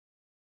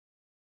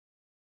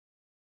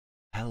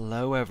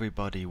Hello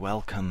everybody,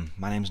 welcome.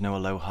 My name's Noah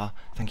Aloha.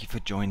 Thank you for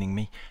joining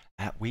me.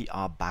 We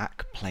are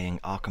back playing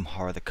Arkham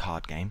Horror the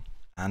card game,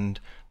 and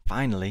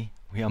finally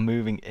we are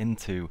moving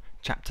into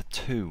Chapter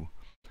 2.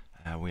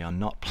 We are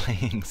not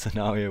playing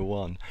Scenario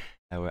 1.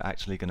 We're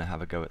actually going to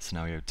have a go at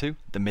Scenario 2,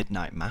 the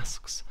Midnight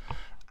Masks.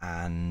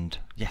 And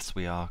yes,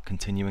 we are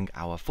continuing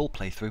our full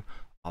playthrough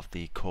of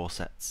the Core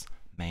Set's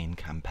main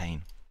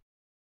campaign.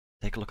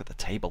 Take a look at the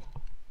table.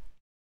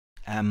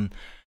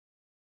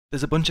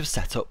 There's a bunch of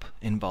setup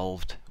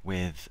involved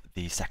with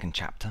the second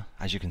chapter.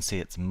 As you can see,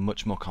 it's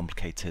much more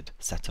complicated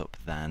setup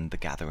than The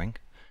Gathering.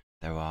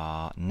 There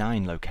are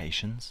 9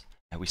 locations.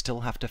 We still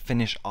have to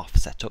finish off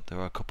setup. There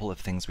are a couple of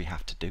things we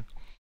have to do.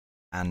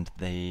 And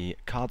the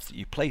cards that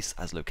you place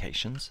as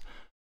locations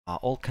are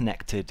all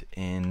connected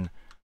in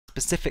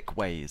specific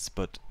ways,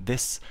 but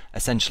this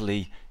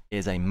essentially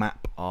is a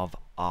map of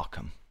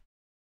Arkham.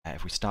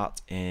 If we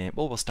start in,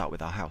 well, we'll start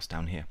with our house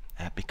down here.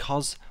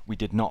 Because we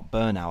did not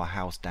burn our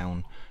house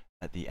down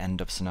at the end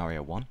of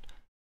Scenario 1,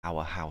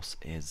 our house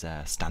is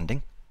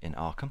standing in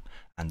Arkham,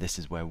 and this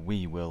is where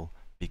we will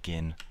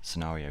begin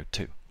Scenario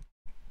 2.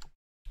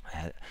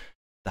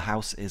 The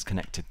house is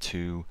connected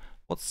to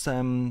what's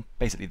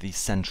basically the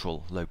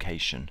central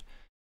location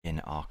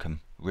in Arkham,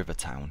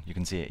 Rivertown. You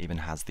can see it even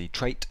has the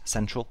trait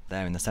central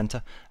there in the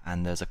centre,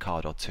 and there's a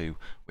card or two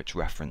which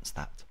reference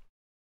that.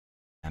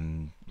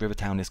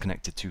 Rivertown is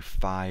connected to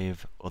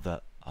 5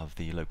 other of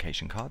the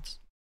location cards.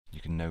 You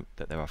can note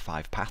that there are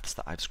 5 paths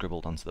that I've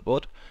scribbled onto the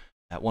board.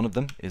 One of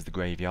them is the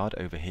graveyard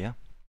over here,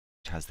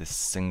 which has this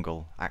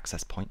single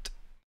access point.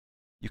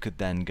 You could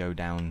then go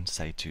down,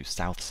 say, to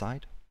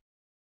Southside,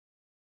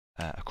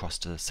 across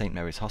to St.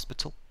 Mary's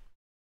Hospital.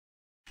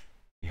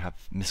 You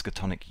have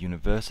Miskatonic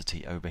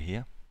University over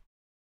here.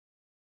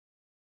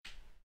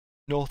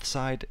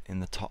 Northside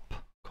in the top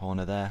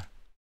corner there.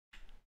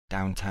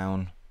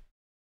 Downtown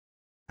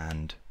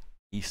and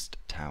East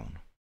Town.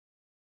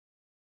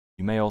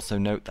 You may also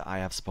note that I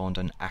have spawned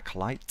an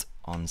Acolyte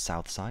on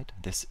Southside.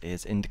 This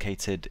is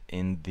indicated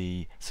in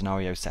the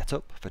scenario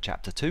setup for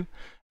Chapter 2,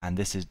 and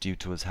this is due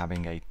to us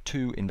having a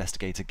 2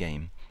 investigator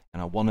game.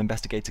 In a 1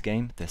 investigator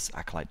game, this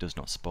Acolyte does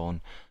not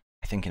spawn.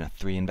 I think in a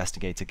 3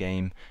 investigator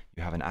game,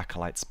 you have an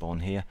Acolyte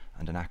spawn here,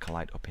 and an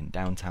Acolyte up in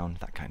Downtown,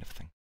 that kind of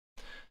thing.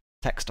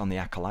 Text on the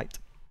Acolyte.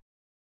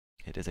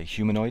 It is a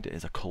humanoid, it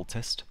is a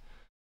cultist.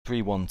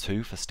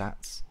 312 for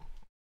stats.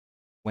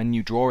 When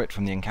you draw it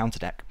from the encounter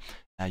deck,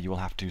 you will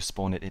have to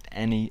spawn it at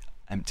any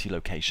empty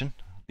location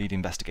lead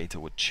investigator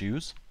would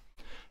choose,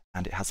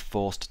 and it has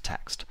forced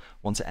text.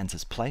 Once it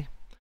enters play,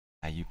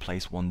 you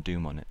place 1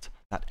 doom on it.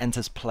 That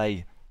enters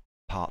play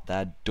part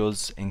there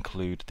does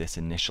include this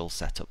initial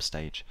setup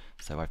stage,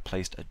 so I've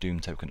placed a doom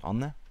token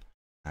on there,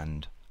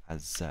 and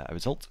as a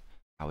result,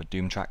 our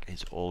doom track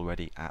is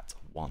already at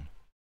 1.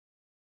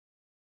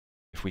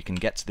 If we can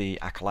get to the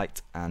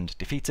Acolyte and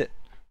defeat it,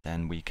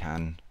 then we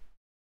can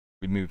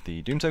remove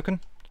the doom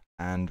token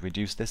and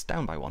reduce this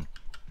down by 1.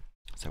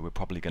 So we're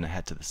probably going to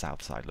head to the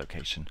Southside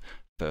location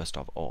first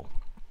of all.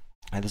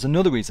 There's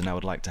another reason I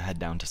would like to head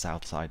down to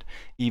Southside,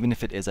 even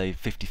if it is a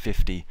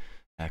 50-50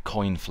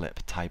 coin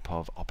flip type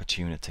of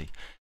opportunity.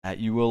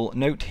 You will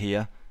note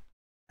here,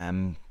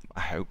 I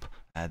hope,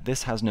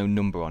 this has no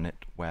number on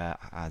it,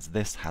 whereas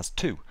this has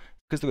 2,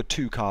 because there are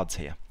 2 cards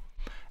here.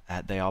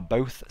 They are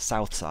both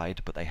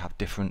Southside, but they have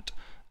different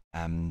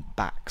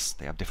backs.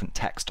 They have different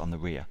text on the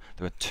rear.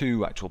 There are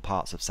 2 actual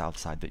parts of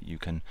Southside that you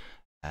can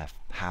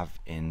have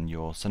in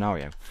your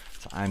scenario.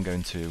 So I'm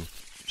going to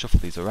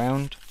shuffle these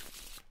around,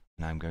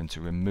 and I'm going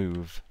to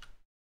remove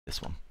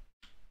this one.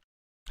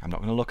 I'm not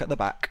going to look at the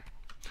back.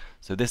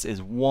 So this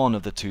is one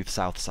of the 2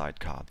 Southside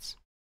cards,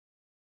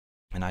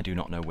 and I do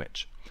not know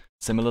which.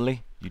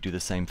 Similarly, you do the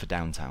same for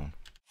Downtown.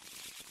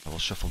 I will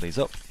shuffle these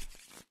up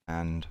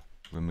and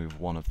remove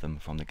one of them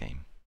from the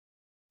game.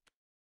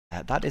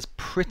 That is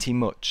pretty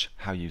much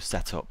how you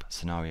set up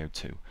Scenario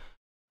 2.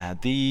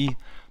 The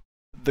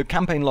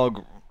campaign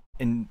log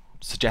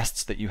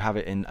suggests that you have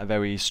it in a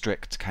very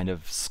strict kind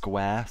of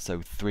square,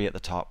 so 3 at the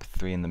top,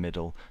 3 in the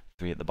middle,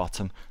 3 at the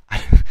bottom.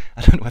 I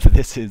don't know whether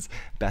this is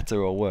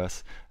better or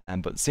worse,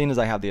 but seeing as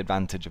I have the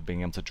advantage of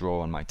being able to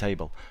draw on my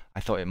table, I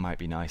thought it might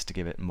be nice to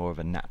give it more of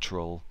a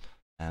natural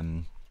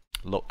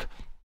look.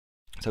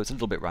 So it's a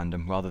little bit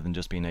random, rather than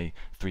just being a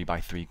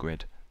 3x3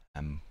 grid.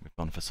 We've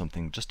gone for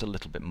something just a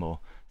little bit more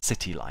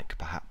city-like,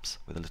 perhaps,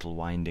 with a little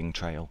winding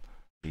trail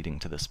leading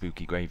to the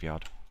spooky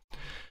graveyard.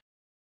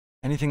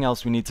 Anything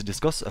else we need to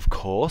discuss? Of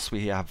course,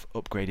 we have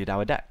upgraded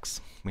our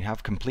decks. We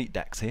have complete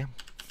decks here.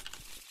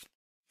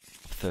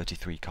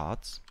 33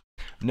 cards.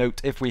 Note,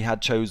 if we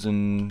had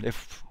chosen,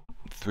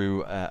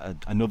 through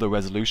another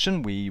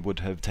resolution, we would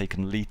have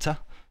taken Lita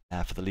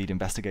for the lead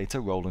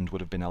investigator. Roland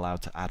would have been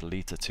allowed to add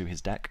Lita to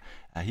his deck.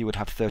 He would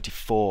have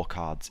 34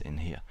 cards in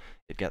here.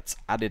 It gets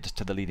added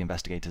to the lead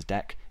investigator's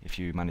deck if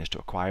you manage to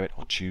acquire it,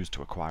 or choose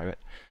to acquire it,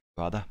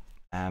 rather.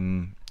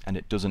 And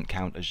it doesn't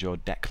count as your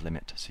deck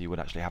limit, so you would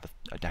actually have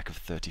a deck of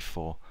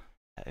 34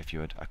 if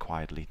you had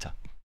acquired Lita.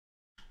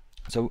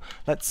 So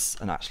let's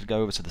actually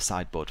go over to the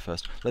sideboard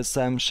first. Let's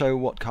show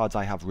what cards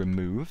I have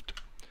removed.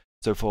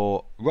 So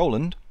for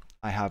Roland,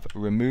 I have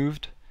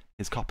removed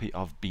his copy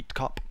of Beat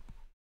Cop.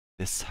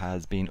 This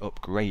has been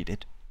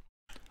upgraded.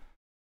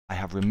 I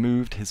have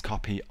removed his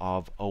copy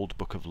of Old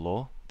Book of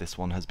Law. This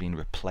one has been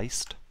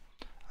replaced.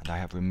 And I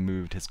have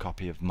removed his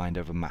copy of Mind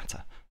Over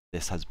Matter.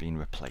 This has been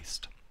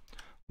replaced.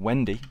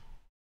 Wendy,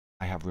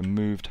 I have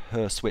removed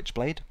her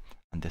Switchblade,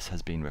 and this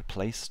has been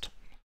replaced.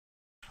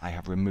 I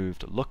have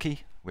removed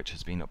Lucky, which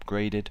has been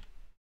upgraded,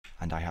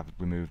 and I have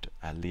removed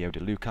Leo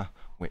DeLuca,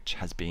 which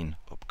has been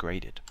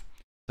upgraded.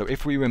 So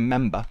if we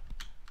remember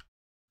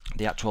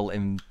the actual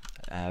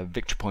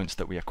victory points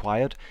that we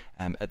acquired,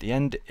 at the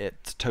end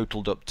it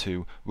totaled up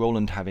to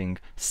Roland having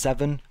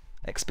 7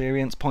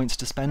 experience points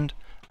to spend,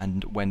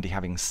 and Wendy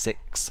having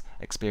 6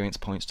 experience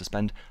points to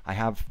spend. I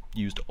have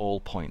used all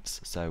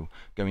points, so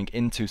going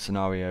into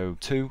scenario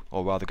 2,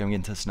 or rather going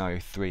into scenario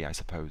 3, I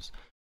suppose,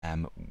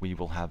 we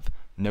will have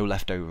no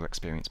leftover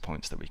experience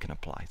points that we can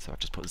apply, so I've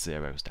just put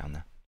zeros down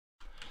there.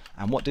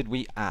 And what did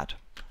we add?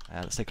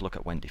 Let's take a look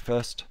at Wendy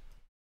first.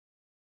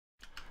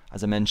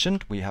 As I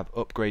mentioned, we have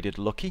upgraded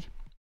Lucky.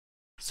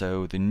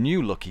 So the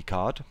new Lucky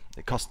card,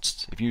 it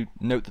costs, if you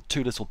note the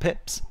 2 little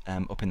pips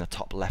up in the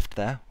top left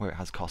there, where it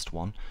has cost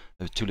 1,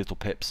 those 2 little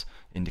pips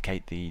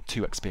indicate the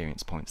 2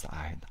 experience points that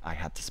I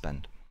had to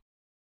spend.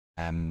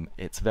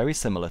 It's very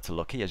similar to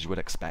Lucky, as you would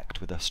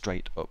expect, with a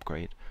straight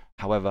upgrade.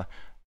 However,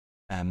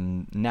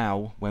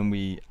 now when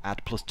we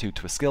add +2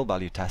 to a skill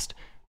value test,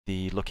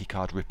 the Lucky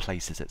card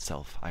replaces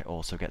itself. I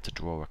also get to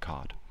draw a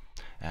card.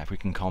 If we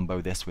can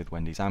combo this with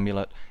Wendy's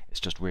Amulet,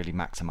 it's just really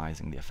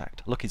maximising the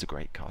effect. Lucky's a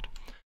great card.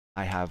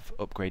 I have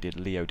upgraded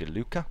Leo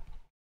DeLuca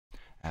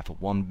for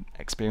 1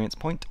 experience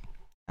point,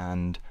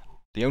 and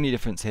the only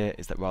difference here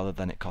is that rather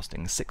than it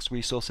costing 6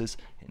 resources,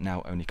 it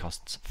now only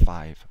costs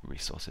 5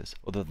 resources.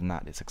 Other than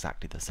that, it's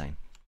exactly the same.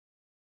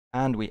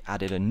 And we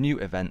added a new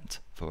event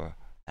for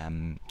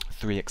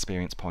 3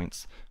 experience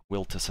points,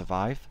 Will to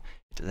Survive.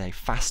 It is a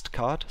fast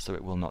card, so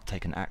it will not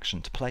take an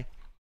action to play.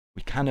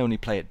 We can only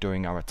play it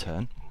during our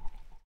turn,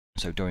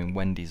 so during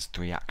Wendy's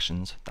 3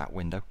 actions, that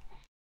window.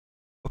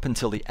 Up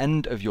until the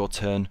end of your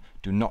turn,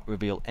 do not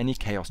reveal any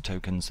chaos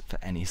tokens for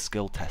any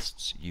skill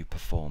tests you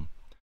perform.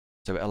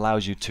 So it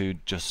allows you to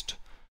just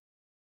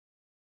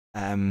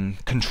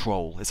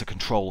control. It's a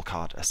control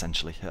card,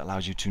 essentially. It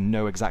allows you to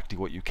know exactly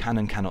what you can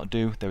and cannot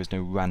do. There is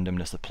no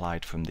randomness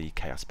applied from the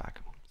chaos bag.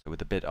 So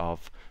with a bit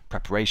of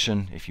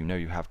preparation, if you know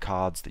you have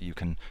cards that you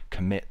can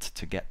commit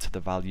to get to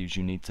the values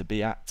you need to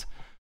be at,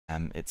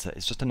 it's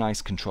just a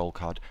nice control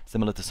card,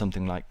 similar to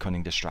something like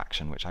Cunning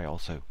Distraction, which I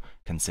also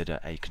consider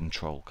a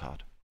control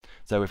card.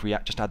 So if we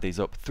just add these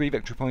up, 3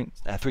 victory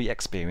points, 3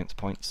 experience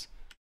points,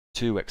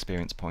 2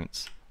 experience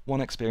points,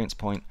 1 experience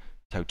point,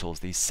 totals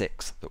the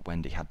 6 that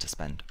Wendy had to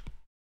spend.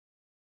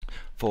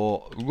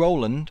 For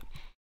Roland,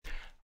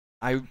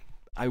 I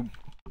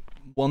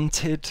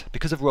wanted,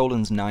 because of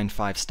Roland's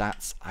 9/5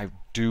 stats, I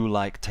do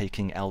like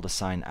taking Elder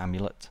Sign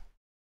Amulet.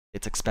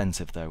 It's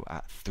expensive though,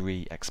 at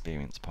 3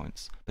 experience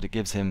points, but it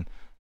gives him,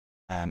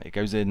 it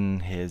goes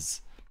in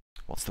his,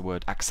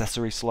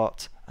 accessory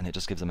slot, and it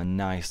just gives him a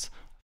nice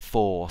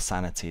 4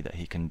 sanity that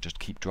he can just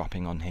keep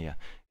dropping on here.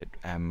 It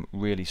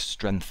really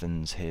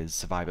strengthens his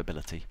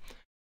survivability.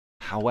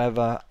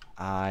 However,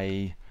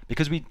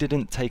 because we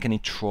didn't take any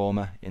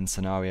trauma in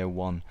scenario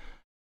 1,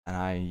 and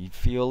I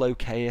feel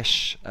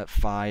okay-ish at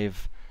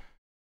 5,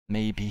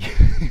 maybe,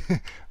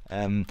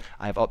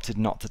 I've opted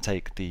not to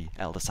take the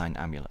Elder Sign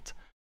Amulet.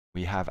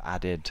 We have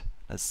added,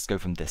 let's go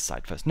from this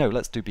side first. No,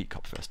 let's do Beat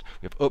Cop first.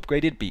 We have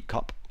upgraded Beat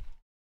Cop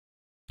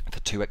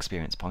for 2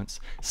 experience points,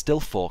 still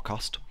 4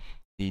 cost.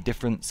 The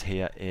difference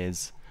here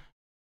is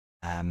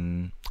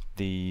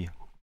the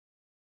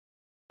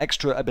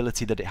extra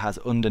ability that it has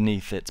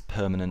underneath its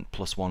permanent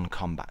 +1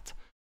 combat.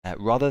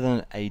 Rather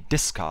than a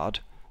discard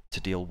to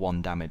deal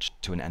 1 damage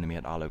to an enemy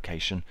at our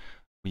location,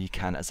 we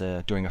can,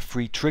 during a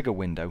free trigger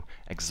window,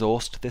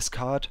 exhaust this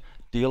card,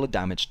 deal a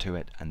damage to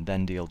it, and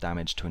then deal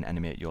damage to an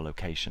enemy at your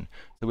location.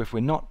 So if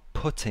we're not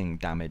putting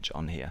damage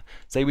on here,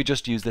 say we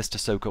just use this to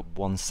soak up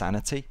 1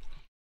 sanity,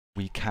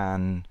 we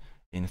can,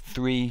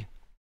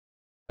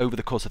 over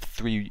the course of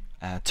 3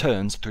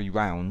 turns, 3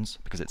 rounds,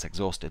 because it's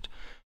exhausted,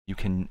 you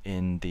can,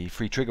 in the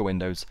free trigger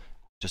windows,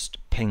 just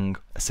ping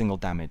a single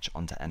damage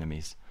onto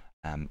enemies.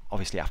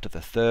 Obviously after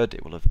the 3rd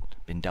it will have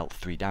been dealt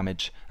 3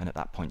 damage, and at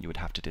that point you would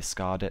have to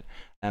discard it.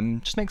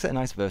 Just makes it a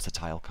nice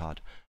versatile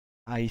card.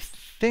 I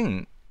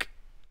think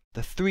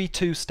the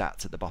 3/2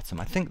 stats at the bottom,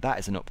 I think that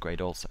is an upgrade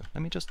also.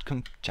 Let me just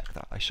check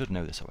that. I should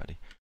know this already.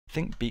 I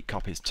think Beat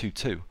Cop is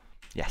 2/2.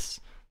 Yes,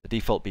 the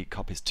default Beat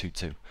Cop is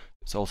 2/2.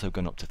 It's also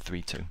gone up to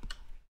 3/2.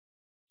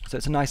 So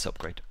it's a nice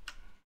upgrade.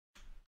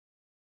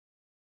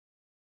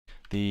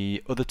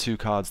 The other 2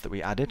 cards that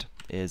we added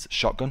is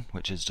Shotgun,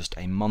 which is just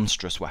a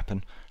monstrous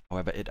weapon.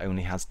 However, it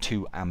only has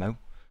 2 ammo.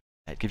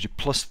 It gives you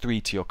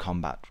 +3 to your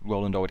combat.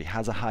 Roland already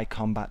has a high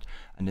combat,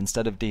 and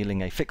instead of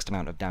dealing a fixed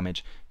amount of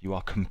damage, you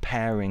are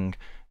comparing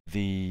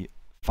the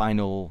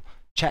final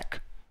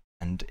check,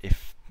 and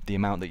if the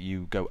amount that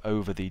you go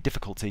over the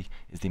difficulty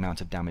is the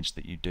amount of damage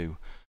that you do.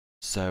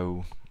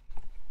 So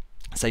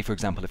Say, for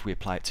example, if we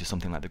apply it to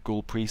something like the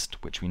Ghoul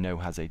Priest, which we know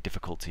has a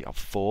difficulty of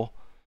 4,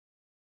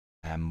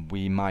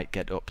 we might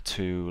get up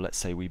to, let's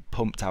say we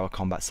pumped our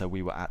combat so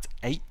we were at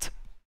 8,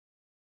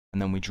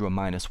 and then we drew a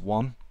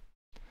 -1.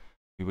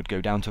 We would go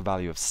down to a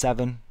value of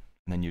 7,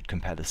 and then you'd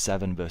compare the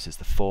 7 versus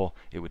the 4.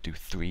 It would do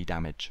 3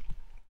 damage.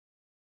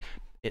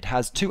 It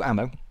has 2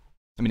 ammo.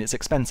 I mean, it's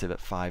expensive at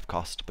 5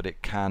 cost, but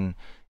it can,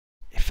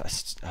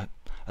 as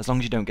long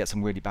as you don't get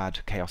some really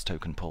bad Chaos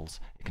Token pulls,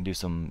 it can do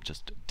some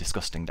just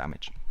disgusting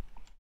damage.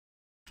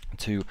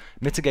 To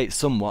mitigate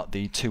somewhat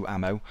the 2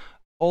 ammo,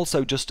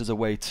 also just as a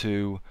way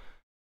to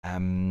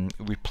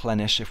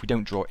replenish if we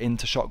don't draw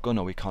into shotgun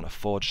or we can't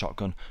afford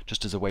shotgun,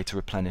 just as a way to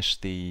replenish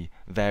the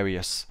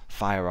various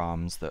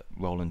firearms that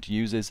Roland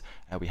uses,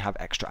 we have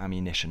extra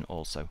ammunition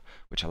also,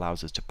 which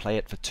allows us to play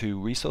it for 2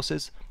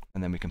 resources,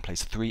 and then we can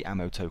place 3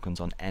 ammo tokens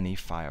on any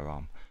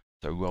firearm.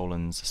 So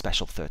Roland's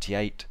Special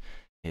 38,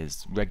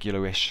 his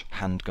regularish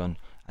handgun,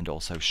 and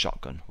also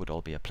shotgun would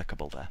all be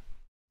applicable there.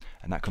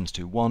 And that comes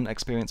to 1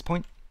 experience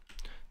point,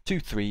 2,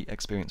 3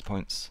 experience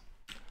points,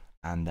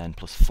 and then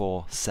plus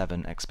 4,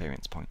 7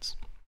 experience points.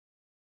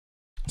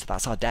 So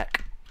that's our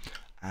deck,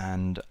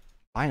 and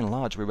by and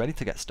large we're ready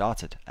to get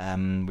started.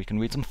 We can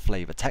read some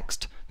flavor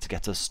text to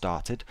get us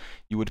started.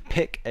 You would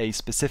pick a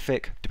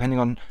specific, depending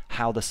on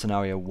how the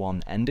scenario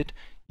 1 ended,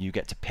 you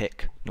get to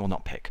pick, or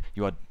not pick,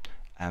 you are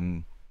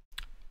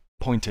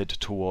pointed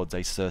towards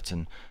a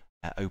certain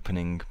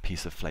opening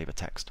piece of flavor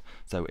text.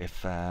 So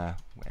if, where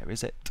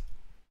is it?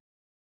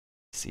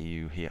 See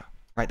you here.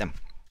 Right then.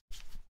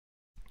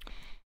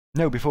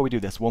 No, before we do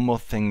this, one more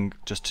thing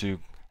just to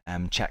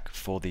check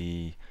for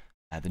the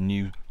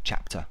new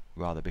chapter,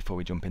 rather, before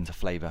we jump into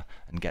flavor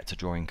and get to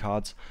drawing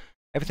cards.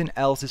 Everything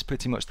else is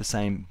pretty much the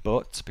same,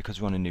 but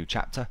because we're on a new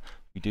chapter,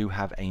 we do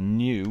have a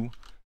new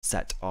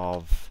set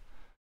of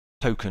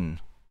token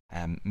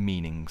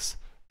meanings.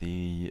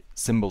 The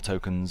symbol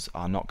tokens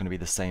are not going to be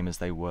the same as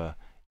they were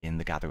in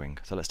the Gathering.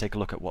 So let's take a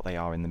look at what they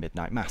are in the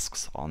Midnight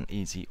Masks on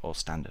Easy or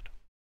Standard.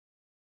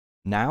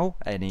 Now,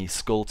 any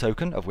skull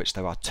token, of which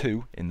there are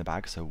 2 in the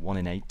bag, so 1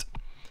 in 8,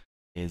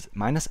 is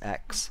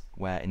 -X,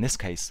 where in this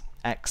case,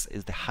 X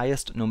is the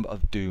highest number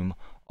of doom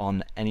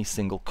on any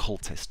single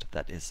cultist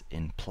that is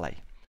in play.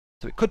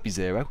 So it could be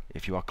 0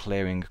 if you are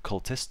clearing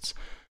cultists.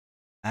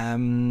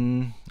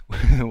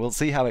 We'll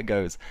see how it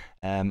goes.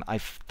 I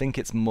think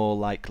it's more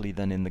likely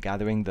than in the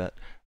Gathering that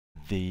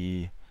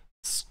the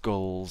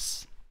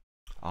skulls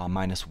are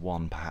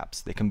 -1,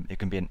 perhaps. It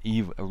can be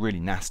a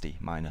really nasty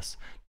minus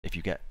if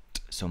you get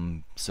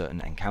some certain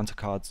encounter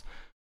cards,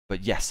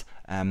 but yes,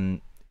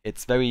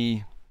 it's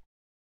very,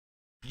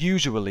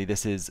 usually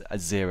this is a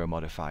 0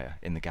 modifier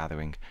in the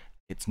Gathering.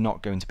 It's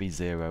not going to be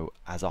 0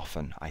 as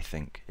often, I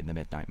think, in the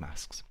Midnight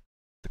Masks.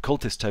 The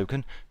cultist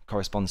token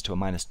corresponds to a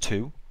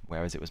 -2,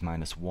 whereas it was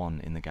 -1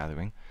 in the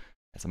Gathering.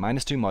 It's a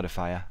 -2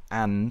 modifier,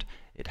 and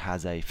it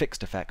has a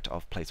fixed effect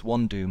of place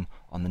 1 doom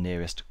on the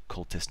nearest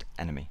cultist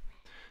enemy.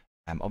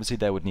 Obviously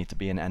there would need to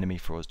be an enemy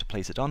for us to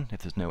place it on.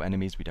 If there's no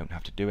enemies, we don't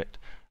have to do it.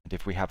 And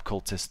if we have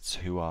cultists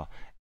who are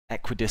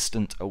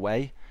equidistant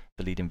away,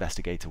 the lead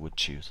investigator would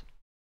choose.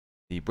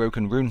 The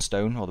broken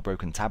runestone, or the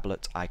broken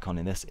tablet icon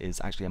in this, is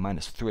actually a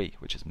 -3,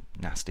 which is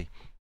nasty.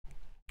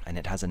 And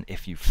it has an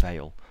if you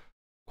fail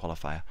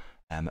qualifier.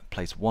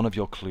 Place 1 of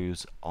your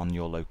clues on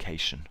your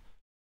location.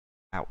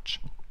 Ouch.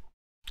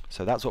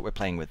 So that's what we're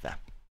playing with there.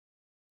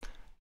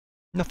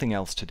 Nothing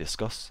else to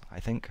discuss, I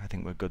think. I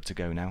think we're good to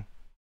go now.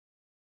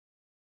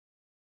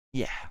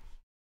 Yeah.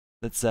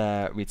 Let's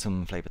read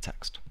some flavor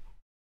text.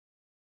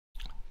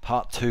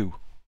 Part 2.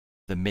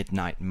 The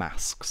Midnight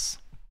Masks.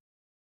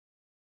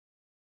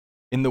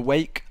 In the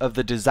wake of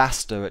the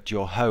disaster at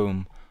your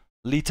home,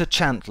 Lita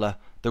Chandler,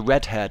 the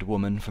red-haired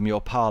woman from your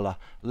parlor,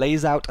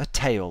 lays out a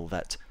tale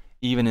that,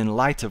 even in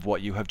light of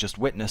what you have just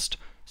witnessed,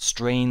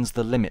 strains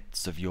the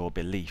limits of your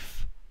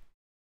belief.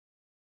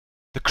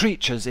 The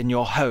creatures in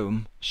your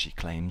home, she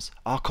claims,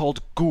 are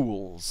called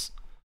ghouls,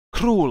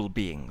 cruel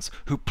beings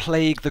who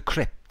plague the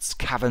crypts,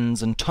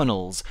 caverns, and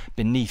tunnels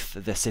beneath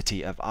the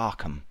city of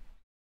Arkham.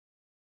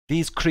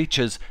 These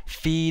creatures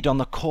feed on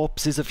the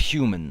corpses of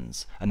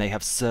humans, and they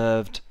have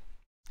served...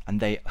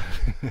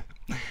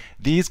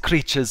 These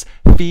creatures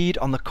feed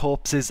on the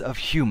corpses of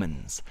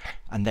humans,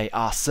 and they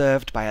are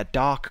served by a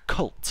dark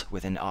cult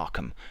within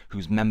Arkham,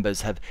 whose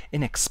members have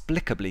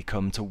inexplicably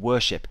come to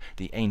worship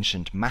the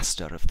ancient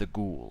master of the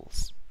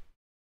ghouls.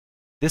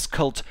 This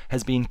cult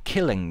has been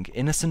killing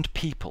innocent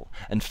people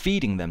and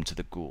feeding them to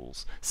the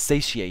ghouls,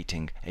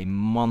 satiating a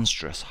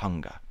monstrous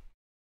hunger.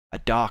 A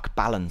dark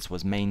balance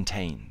was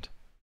maintained,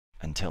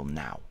 until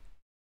now.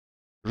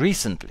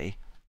 Recently,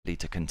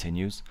 Lita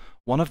continues,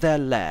 one of their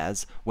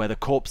lairs, where the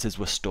corpses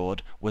were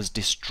stored, was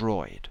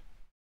destroyed.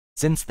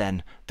 Since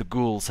then, the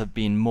ghouls have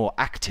been more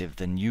active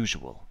than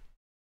usual.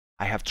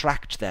 I have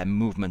tracked their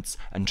movements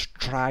and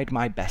tried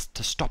my best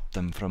to stop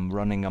them from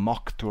running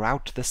amok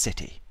throughout the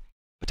city,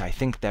 but I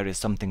think there is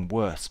something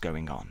worse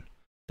going on.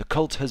 The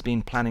cult has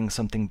been planning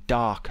something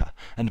darker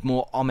and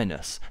more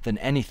ominous than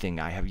anything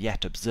I have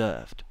yet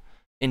observed.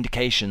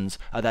 Indications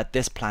are that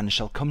this plan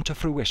shall come to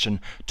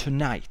fruition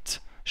tonight,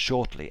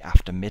 shortly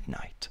after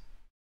midnight.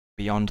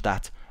 Beyond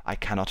that, I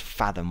cannot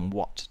fathom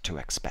what to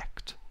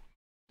expect.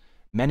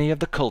 Many of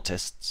the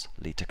cultists,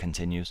 Lita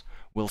continues,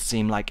 will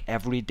seem like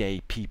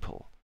everyday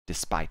people,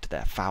 despite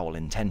their foul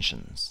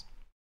intentions.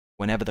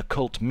 Whenever the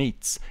cult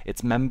meets,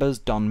 its members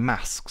don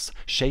masks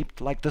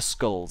shaped like the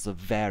skulls of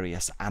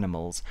various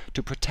animals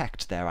to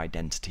protect their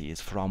identities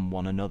from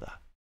one another.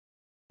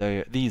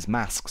 These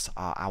masks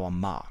are our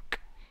mark,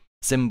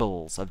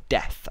 symbols of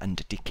death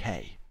and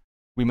decay.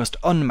 We must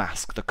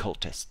unmask the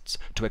cultists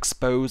to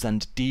expose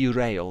and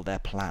derail their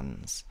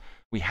plans.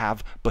 We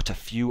have but a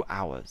few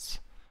hours.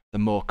 The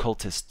more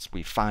cultists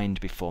we find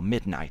before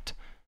midnight,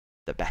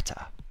 the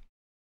better.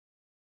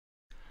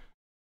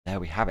 There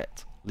we have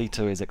it.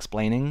 Lita is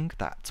explaining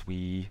that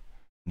we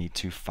need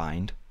to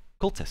find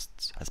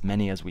cultists, as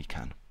many as we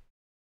can.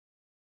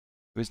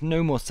 There is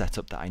no more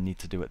setup that I need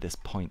to do at this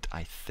point,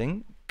 I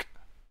think.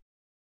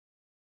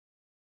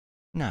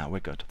 Now we're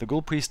good. The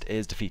Ghoul Priest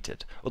is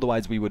defeated.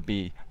 Otherwise we would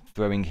be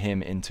throwing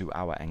him into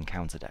our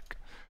encounter deck.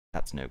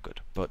 That's no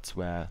good. But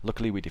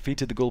luckily we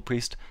defeated the Ghoul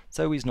Priest,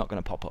 so he's not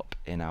going to pop up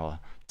in our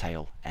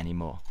tale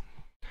anymore.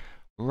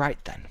 Right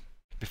then,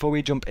 before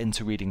we jump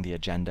into reading the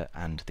agenda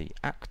and the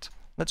act,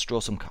 let's draw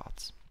some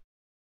cards.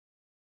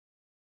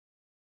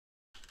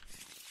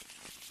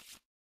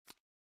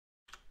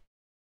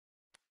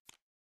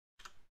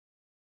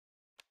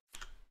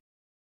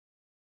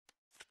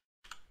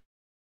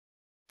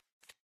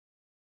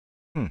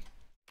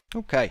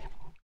 Okay.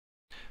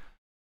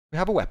 We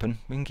have a weapon.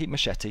 We can keep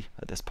machete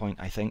at this point,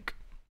 I think.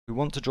 We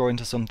want to draw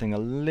into something a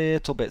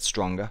little bit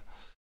stronger.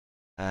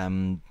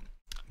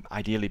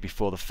 Ideally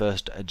before the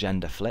first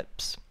agenda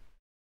flips.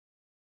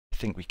 I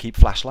think we keep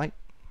flashlight.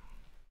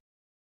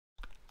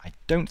 I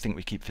don't think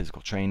we keep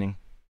physical training.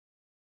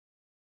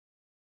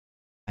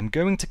 I'm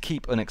going to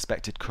keep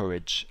unexpected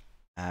courage.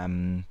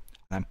 And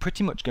I'm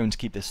pretty much going to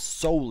keep this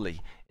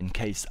solely in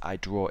case I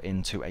draw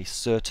into a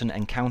certain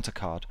encounter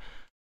card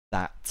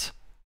that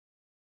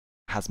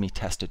has me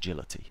test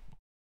agility.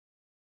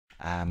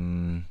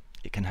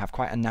 It can have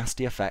quite a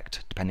nasty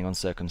effect depending on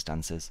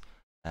circumstances.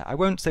 I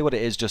won't say what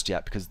it is just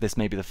yet because this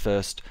may be the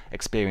first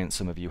experience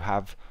some of you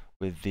have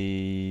with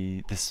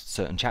this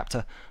certain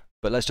chapter,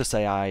 but let's just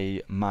say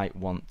I might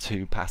want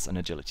to pass an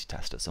agility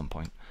test at some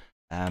point.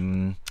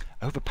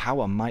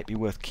 Overpower might be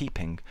worth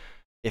keeping,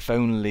 if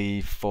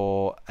only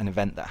for an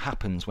event that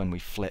happens when we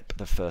flip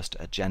the first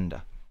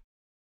agenda.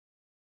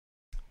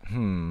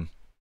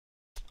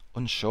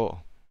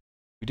 Unsure.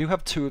 We do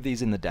have 2 of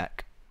these in the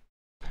deck.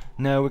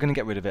 No, we're going to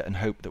get rid of it and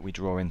hope that we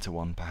draw into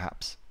one,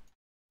 perhaps.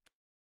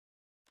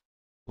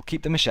 We'll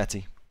keep the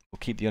machete. We'll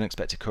keep the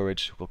unexpected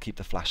courage. We'll keep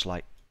the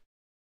flashlight.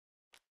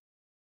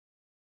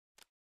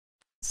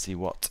 See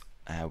what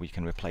we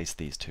can replace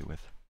these 2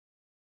 with.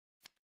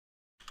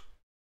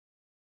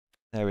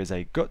 There is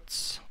a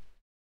guts.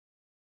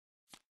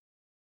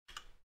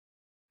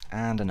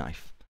 And a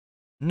knife.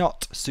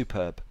 Not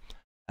superb.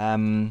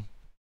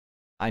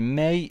 I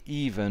may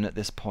even, at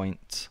this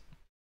point...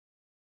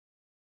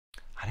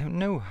 I don't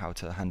know how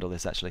to handle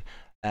this, actually.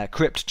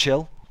 Crypt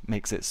Chill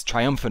makes its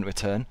triumphant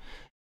return.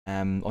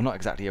 Or not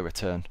exactly a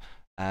return,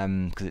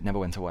 because it never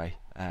went away.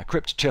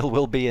 Crypt Chill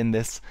will be in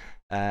this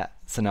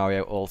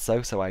scenario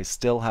also, so I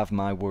still have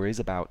my worries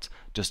about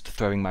just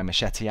throwing my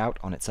machete out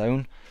on its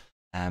own.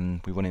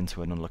 We run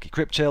into an unlucky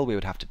Crypt Chill, we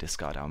would have to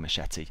discard our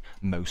machete,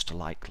 most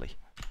likely.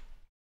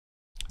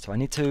 So I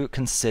need to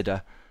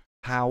consider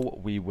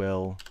how we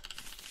will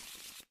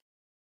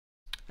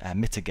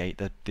mitigate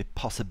the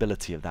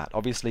possibility of that.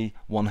 Obviously,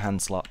 1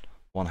 hand slot,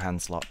 1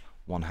 hand slot,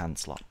 1 hand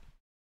slot.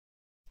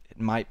 It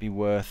might be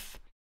worth,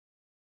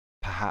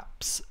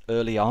 perhaps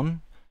early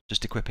on,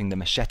 just equipping the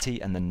machete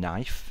and the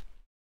knife,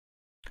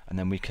 and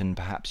then we can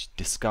perhaps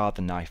discard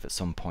the knife at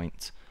some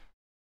point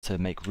to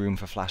make room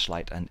for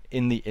flashlight, and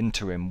in the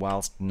interim,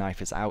 whilst the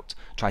knife is out,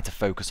 try to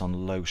focus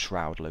on low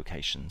shroud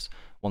locations.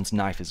 Once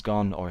knife is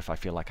gone, or if I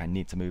feel like I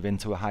need to move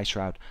into a high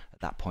shroud,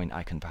 at that point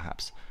I can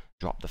perhaps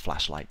drop the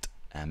flashlight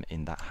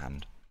in that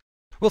hand.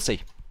 We'll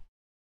see.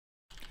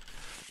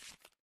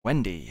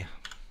 Wendy.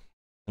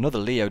 Another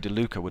Leo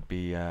DeLuca would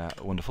be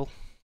wonderful.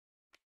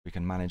 We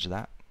can manage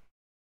that.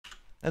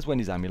 There's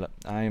Wendy's amulet.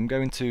 I am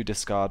going to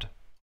discard,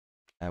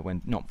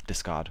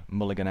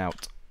 mulligan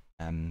out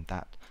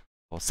that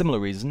for similar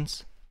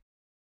reasons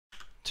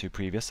to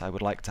previous. I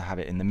would like to have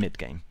it in the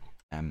mid-game.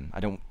 I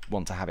don't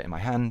want to have it in my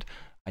hand.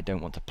 I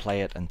don't want to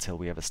play it until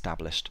we have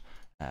established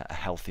a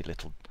healthy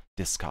little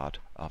discard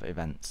of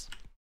events.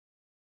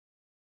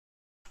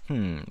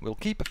 We'll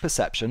keep a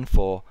perception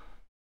for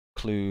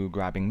clue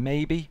grabbing,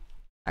 maybe.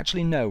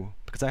 Actually, no,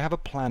 because I have a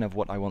plan of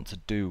what I want to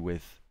do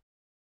with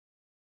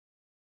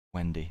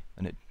Wendy,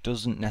 and it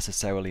doesn't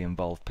necessarily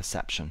involve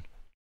perception.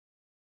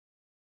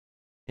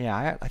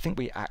 Yeah, I think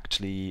we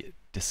actually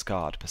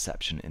discard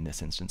perception in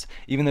this instance,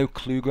 even though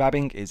clue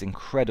grabbing is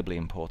incredibly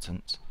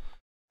important.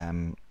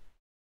 I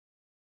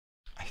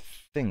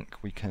think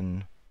we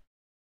can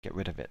get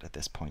rid of it at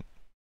this point.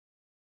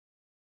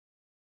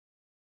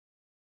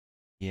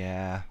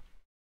 Yeah.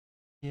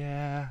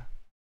 Yeah.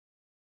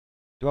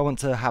 Do I want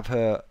to have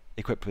her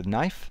equipped with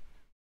knife?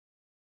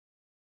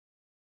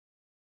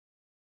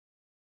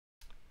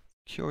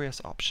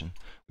 Curious option.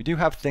 We do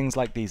have things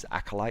like these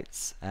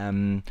acolytes.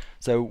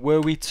 So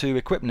were we to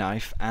equip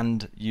knife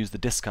and use the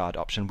discard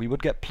option, we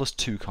would get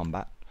 +2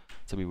 combat.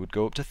 So we would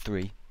go up to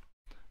 3.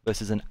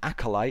 Versus an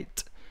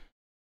acolyte,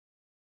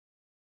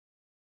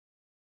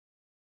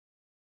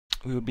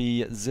 we would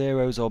be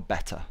 0s or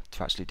better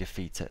to actually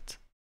defeat it.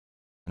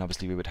 And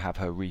obviously we would have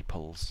her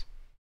repulse.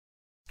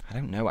 I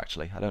don't know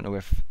actually. I don't know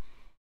if...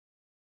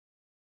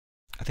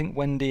 I think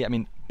Wendy, I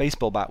mean,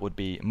 baseball bat would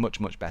be much,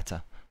 much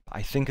better. But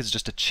I think it's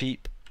just a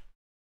cheap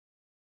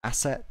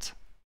asset.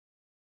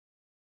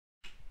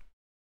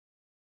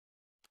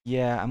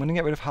 Yeah, I'm going to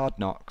get rid of Hard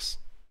Knocks.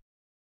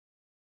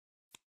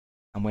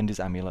 And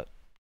Wendy's amulet.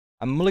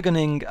 I'm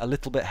mulliganing a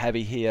little bit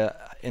heavy here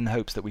in the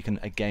hopes that we can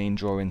again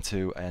draw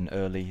into an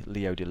early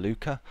Leo De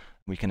Luca.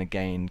 We can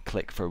again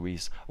click for a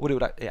resource.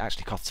 It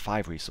actually costs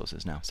 5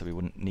 resources now, so we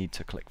wouldn't need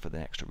to click for the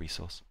extra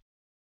resource.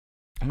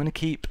 I'm going to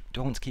keep...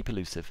 Do I want to keep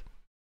elusive?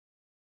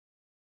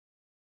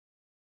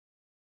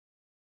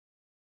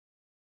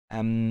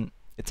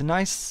 It's a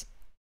nice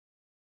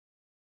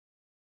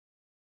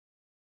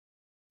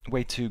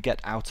way to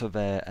get out of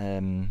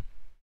a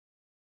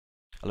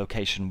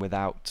location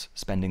without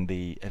spending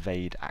the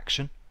evade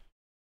action.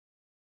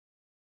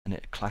 And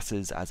it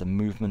classes as a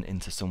movement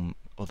into some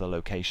other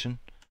location.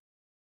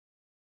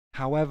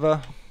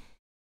 However,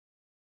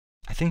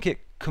 I think it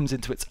comes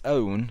into its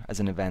own as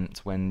an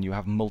event when you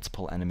have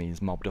multiple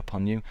enemies mobbed up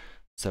on you.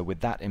 So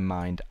with that in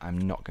mind, I'm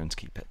not going to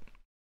keep it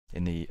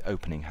in the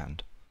opening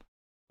hand.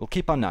 We'll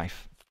keep our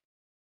knife.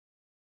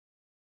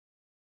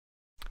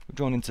 We've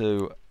drawn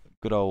into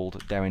good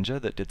old Derringer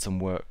that did some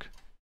work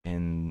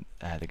in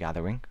The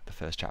Gathering, the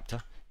first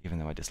chapter, even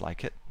though I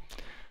dislike it.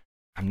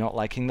 I'm not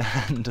liking the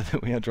hand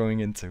that we are drawing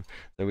into.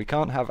 So we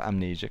can't have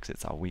Amnesia because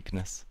it's our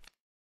weakness.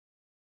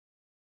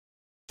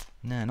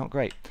 Nah, not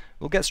great.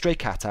 We'll get Stray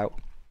Cat out.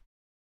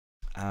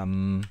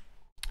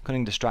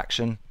 Cunning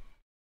Distraction.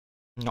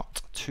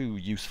 Not too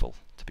useful,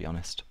 to be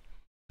honest.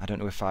 I don't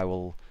know if I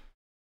will...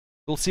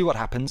 We'll see what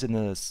happens in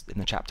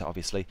the chapter,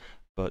 obviously,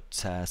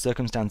 but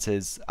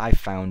circumstances I've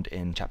found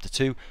in chapter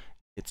 2,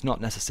 it's not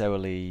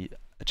necessarily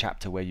a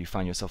chapter where you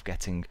find yourself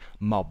getting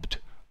mobbed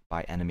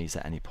by enemies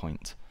at any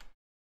point.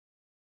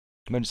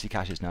 Emergency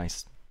Cache is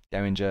nice.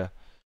 Derringer.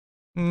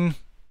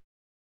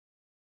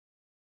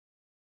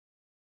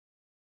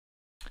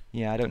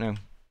 Yeah, I don't know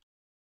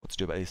what to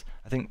do about these.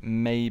 I think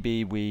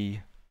maybe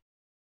we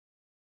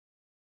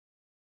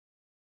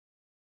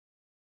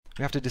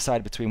have to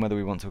decide between whether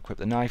we want to equip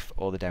the knife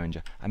or the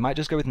Derringer. I might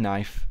just go with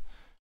knife,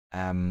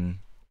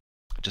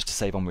 just to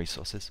save on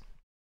resources.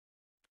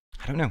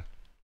 I don't know.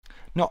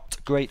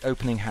 Not great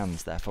opening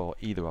hands, therefore,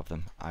 either of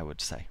them, I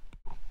would say.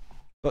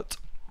 But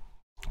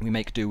we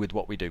make do with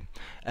what we do.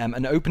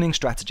 An opening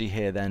strategy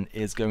here, then,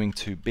 is going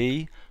to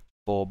be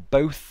for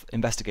both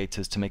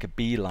investigators to make a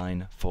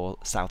beeline for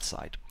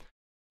Southside.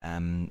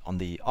 On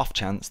the off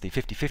chance, the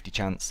 50-50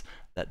 chance,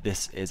 that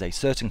this is a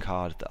certain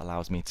card that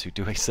allows me to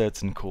do a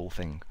certain cool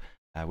thing,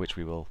 which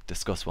we will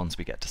discuss once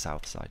we get to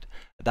Southside.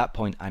 At that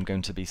point, I'm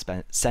going to be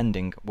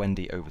sending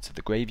Wendy over to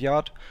the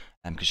graveyard,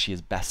 because she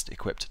is best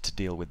equipped to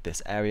deal with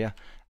this area.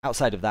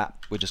 Outside of that,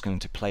 we're just going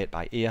to play it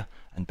by ear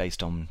and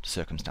based on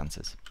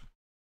circumstances.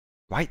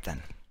 Right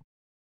then,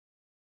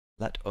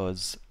 let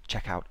us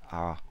check out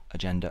our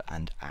agenda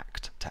and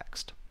act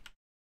text.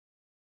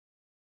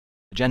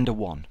 Agenda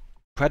 1.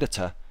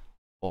 Predator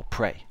or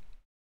prey.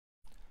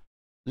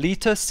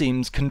 Lita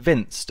seems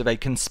convinced of a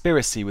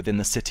conspiracy within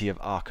the city of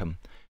Arkham.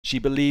 She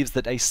believes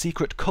that a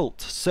secret cult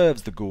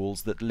serves the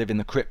ghouls that live in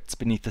the crypts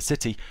beneath the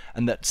city,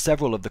 and that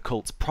several of the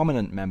cult's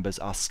prominent members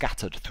are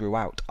scattered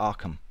throughout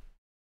Arkham.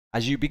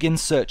 As you begin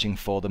searching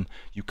for them,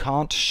 you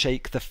can't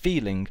shake the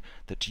feeling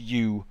that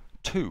you,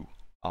 too,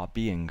 are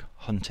being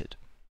hunted.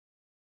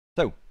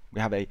 So,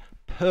 we have a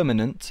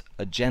permanent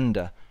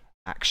agenda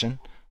action,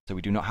 so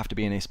we do not have to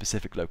be in a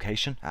specific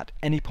location. At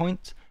any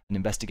point, an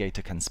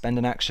investigator can spend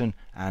an action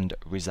and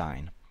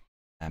resign,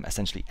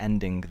 essentially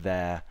ending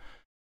their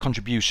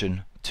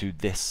contribution to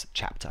this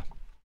chapter.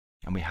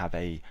 And we have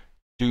a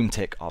doom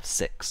tick of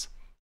 6.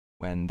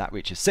 When that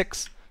reaches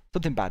 6,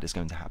 something bad is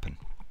going to happen.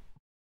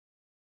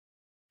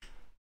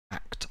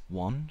 Act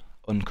 1.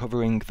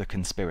 Uncovering the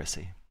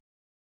conspiracy.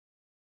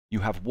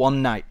 You have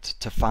 1 night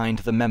to find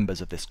the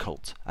members of this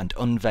cult and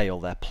unveil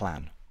their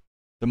plan.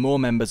 The more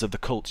members of the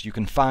cult you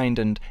can find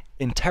and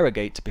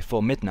interrogate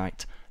before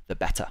midnight, the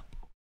better.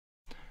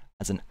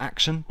 As an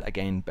action,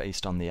 again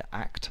based on the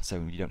act,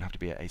 so you don't have to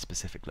be at a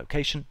specific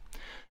location,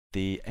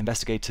 the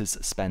investigators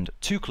spend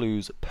 2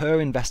 clues per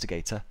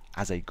investigator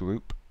as a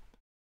group.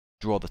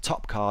 Draw the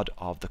top card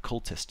of the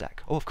cultist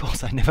deck. Oh, of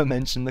course, I never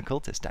mentioned the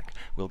cultist deck.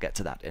 We'll get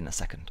to that in a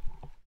second.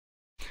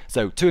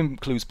 So 2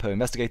 clues per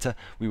investigator.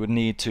 We would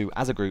need to,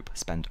 as a group,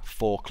 spend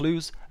 4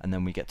 clues, and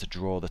then we get to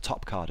draw the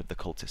top card of the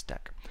cultist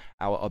deck.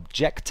 Our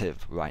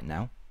objective right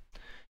now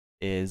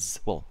is,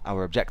 well,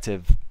 our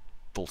objective,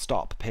 full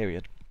stop,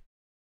 period,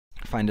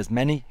 Find as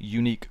many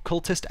unique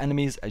cultist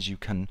enemies as you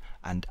can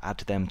and add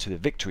them to the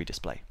victory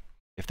display.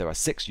 If there are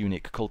 6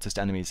 unique cultist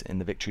enemies in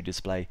the victory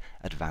display,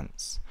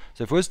 advance.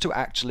 So for us to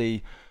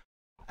actually,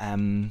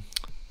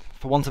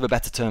 for want of a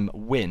better term,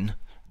 win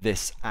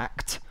this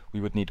act, we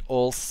would need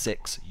all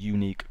 6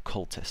 unique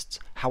cultists.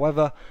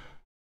 However,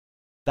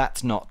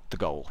 that's not the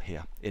goal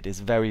here. It is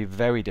very,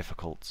 very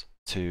difficult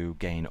to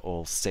gain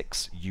all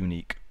 6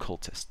 unique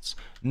cultists.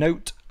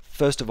 Note,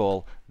 first of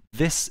all,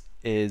 this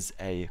is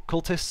a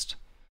cultist,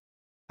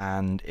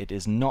 and it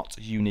is not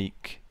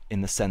unique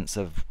in the sense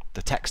of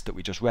the text that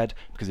we just read,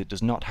 because it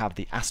does not have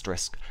the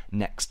asterisk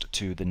next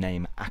to the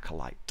name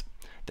Acolyte.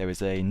 There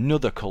is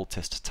another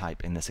cultist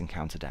type in this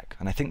encounter deck,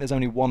 and I think there's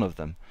only one of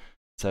them.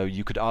 So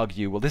you could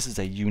argue, well, this is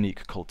a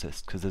unique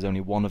cultist because there's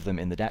only one of them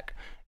in the deck.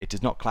 It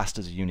is not classed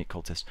as a unique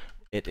cultist.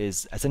 It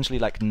is essentially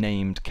like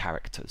named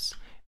characters,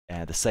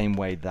 the same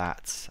way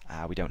that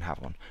we don't have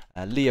one.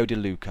 Leo De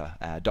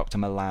Luca, Dr.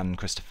 Milan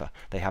Christopher,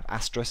 they have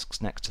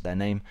asterisks next to their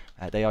name.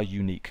 They are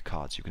unique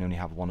cards. You can only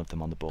have one of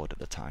them on the board at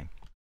the time.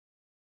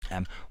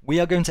 We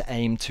are going to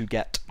aim to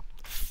get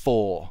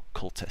 4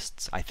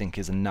 cultists, I think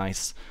is a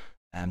nice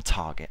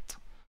target.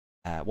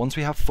 Once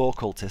we have 4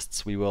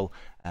 cultists, we will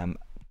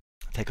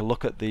take a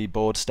look at the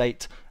board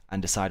state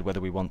and decide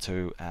whether we want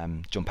to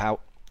jump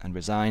out and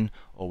resign,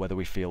 or whether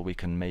we feel we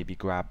can maybe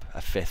grab a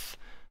 5th,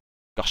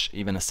 gosh,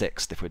 even a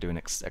 6th if we're doing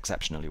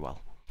exceptionally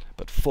well.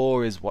 But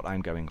 4 is what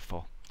I'm going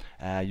for.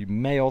 You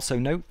may also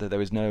note that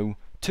there is no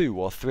 2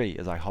 or 3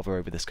 as I hover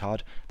over this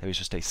card. There is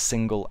just a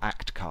single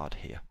act card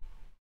here.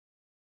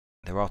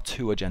 There are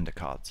 2 agenda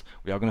cards.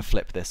 We are going to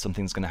flip this,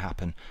 something's going to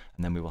happen,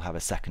 and then we will have a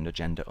second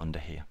agenda under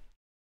here.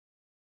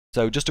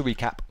 So just to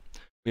recap,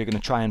 we are going to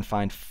try and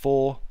find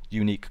 4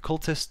 unique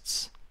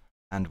cultists,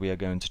 and we are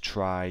going to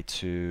try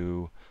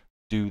to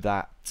do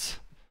that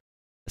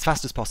as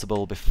fast as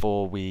possible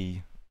before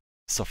we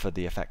suffer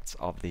the effects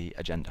of the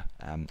agenda.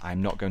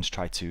 I'm not going to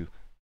try to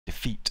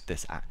defeat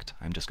this act.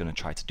 I'm just going to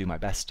try to do my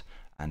best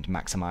and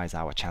maximize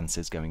our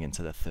chances going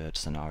into the 3rd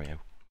scenario.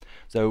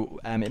 So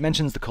it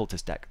mentions the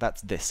cultist deck.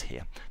 That's this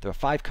here. There are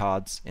 5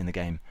 cards in the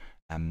game.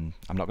 I'm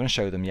not going to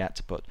show them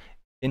yet, but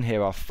in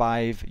here are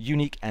 5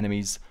 unique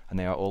enemies, and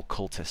they are all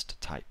cultist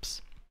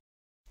types.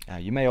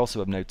 You may also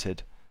have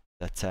noted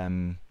that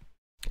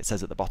it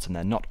says at the bottom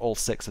there, not all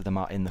 6 of them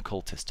are in the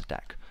cultist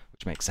deck,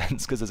 which makes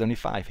sense because there's only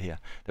 5 here.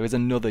 There is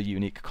another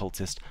unique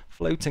cultist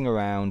floating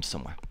around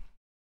somewhere.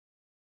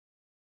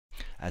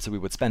 So we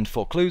would spend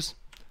 4 clues,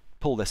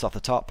 pull this off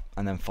the top,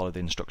 and then follow the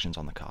instructions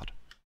on the card.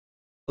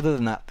 Other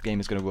than that, the game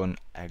is going to run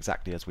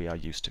exactly as we are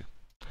used to.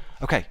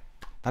 Okay,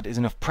 that is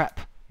enough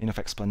prep, enough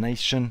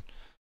explanation.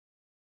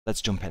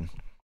 Let's jump in.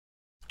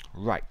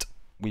 Right,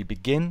 we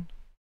begin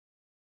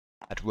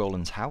at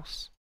Roland's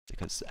house,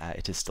 because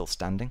it is still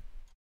standing.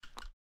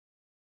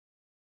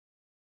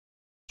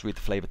 Let's read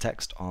the flavor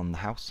text on the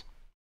house.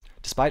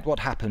 Despite what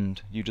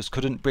happened, you just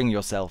couldn't bring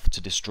yourself to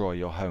destroy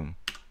your home.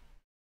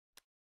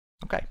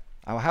 Okay,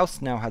 our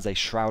house now has a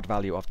shroud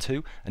value of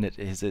 2, and it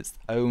is its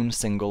own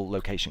single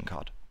location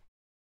card.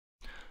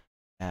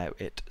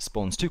 It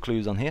spawns 2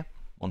 clues on here,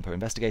 1 per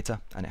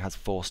investigator, and it has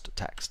forced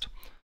text.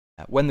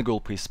 When the Ghoul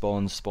Priest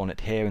spawns, spawn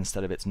it here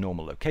instead of its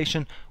normal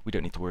location. We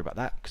don't need to worry about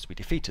that because we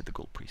defeated the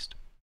Ghoul Priest.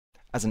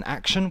 As an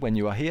action, when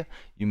you are here,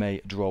 you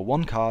may draw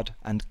 1 card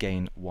and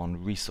gain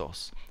 1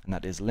 resource, and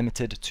that is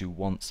limited to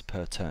once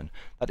per turn.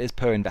 That is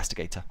per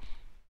investigator.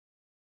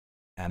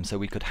 So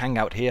we could hang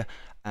out here,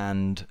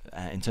 and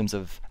in terms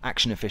of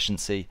action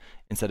efficiency,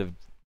 instead of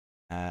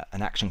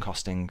an action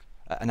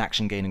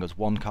gaining us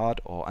 1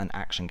 card or an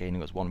action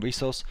gaining us 1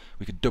 resource,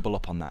 we could double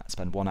up on that,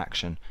 spend 1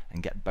 action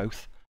and get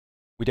both.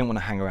 We don't want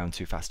to hang around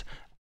too fast.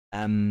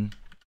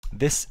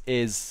 This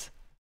is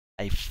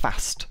a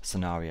fast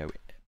scenario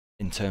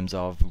in terms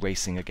of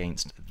racing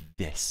against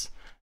this.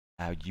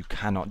 You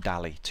cannot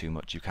dally too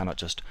much. You cannot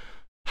just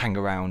hang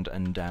around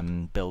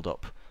and build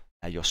up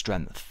your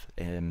strength,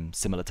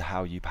 similar to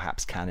how you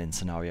perhaps can in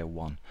scenario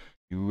 1.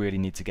 You really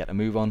need to get a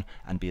move on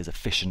and be as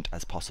efficient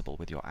as possible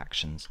with your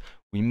actions.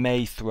 We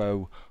may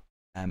throw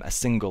a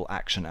single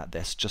action at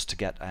this just to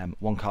get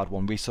 1 card,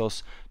 1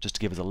 resource, just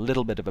to give us a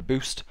little bit of a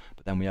boost,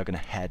 but then we are going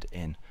to head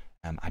in.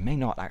 I may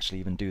not actually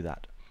even do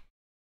that.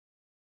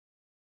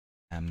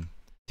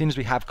 Seeing as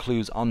we have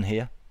clues on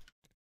here,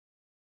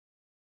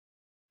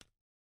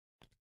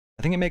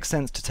 I think it makes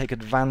sense to take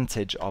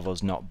advantage of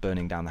us not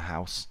burning down the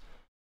house,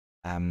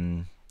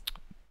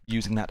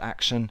 using that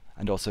action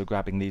and also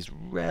grabbing these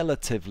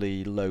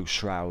relatively low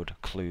shroud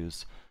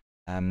clues.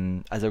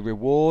 As a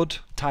reward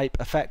type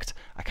effect,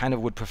 I kind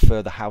of would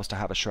prefer the house to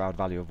have a shroud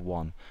value of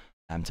 1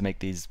 to make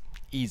these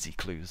easy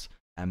clues.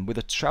 With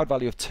a shroud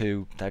value of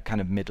 2, they're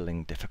kind of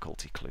middling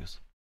difficulty clues.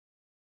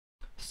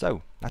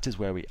 So, that is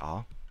where we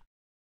are.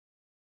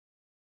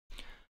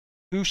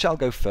 Who shall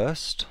go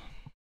first?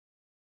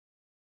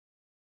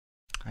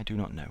 I do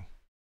not know.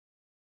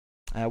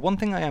 One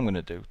thing I am going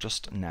to do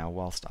just now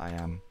whilst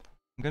I'm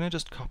going to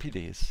just copy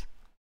these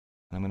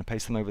and I'm going to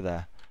paste them over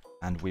there,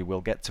 and we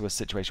will get to a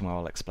situation where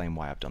I'll explain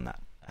why I've done that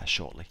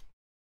shortly.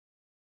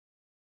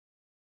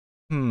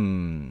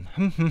 I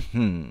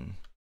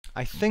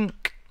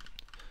think,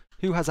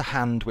 who has a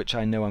hand which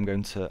I know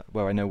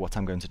where I know what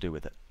I'm going to do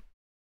with it?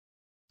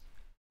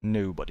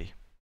 Nobody.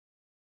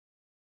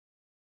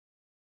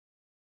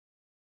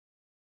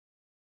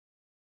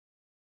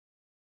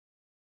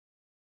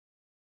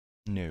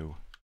 No.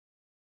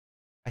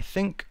 I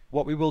think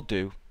what we will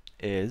do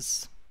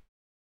is,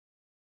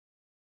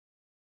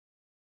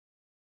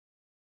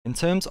 in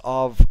terms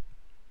of,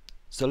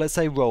 so let's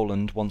say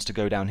Roland wants to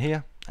go down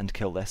here and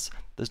kill this.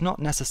 There's not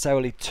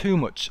necessarily too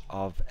much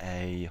of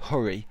a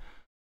hurry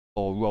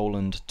for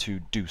Roland to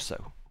do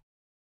so.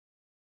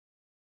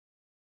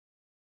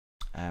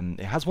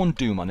 It has one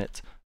doom on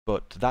it,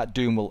 but that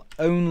doom will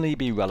only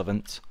be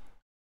relevant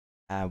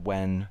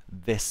when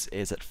this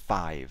is at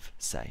 5,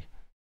 say.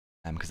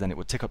 Because then it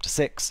would tick up to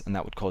 6, and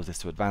that would cause this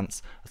to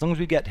advance. As long as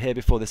we get here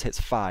before this hits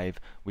 5,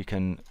 we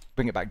can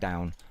bring it back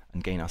down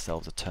and gain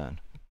ourselves a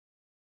turn.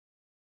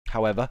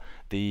 However,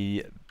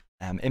 the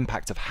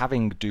impact of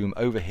having doom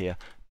over here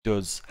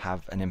does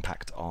have an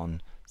impact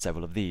on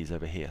several of these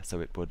over here,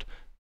 so it would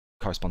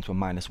correspond to a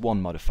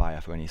 -1 modifier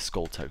for any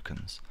skull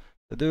tokens.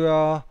 So there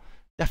are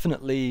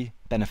definitely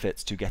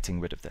benefits to getting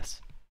rid of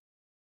this.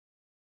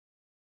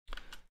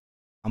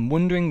 I'm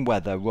wondering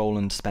whether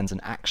Roland spends an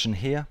action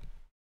here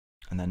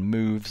and then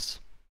moves,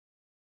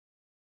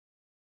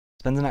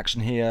 spends an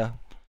action here,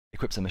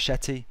 equips a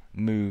machete,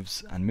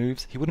 moves and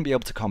moves. He wouldn't be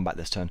able to combat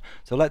this turn.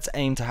 So let's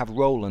aim to have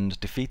Roland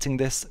defeating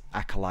this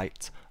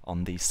acolyte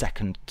on the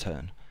second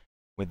turn.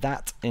 With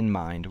that in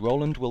mind,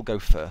 Roland will go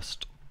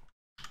first,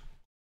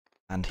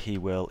 and he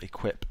will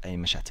equip a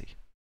machete.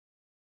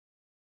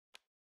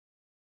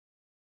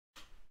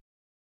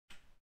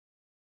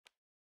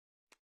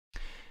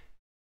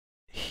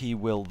 He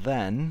will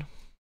then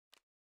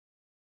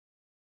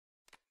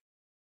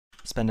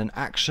spend an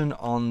action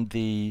on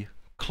the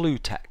clue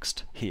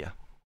text here.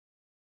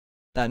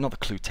 Not the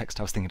clue text,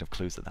 I was thinking of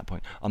clues at that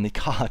point. On the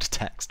card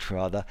text,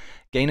 rather.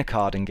 Gain a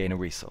card and gain a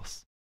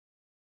resource.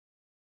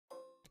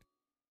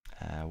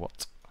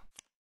 What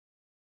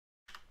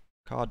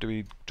card do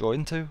we draw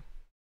into?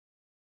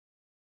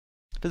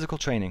 Physical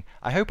training.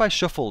 I hope I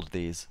shuffled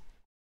these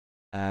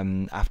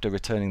after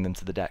returning them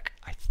to the deck.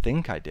 I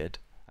think I did.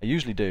 I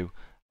usually do.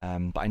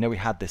 But I know we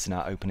had this in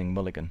our opening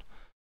mulligan.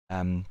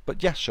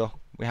 But yes, sure,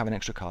 we have an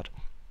extra card.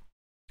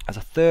 As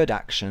a third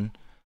action,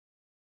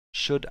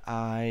 should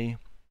I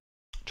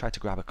try to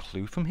grab a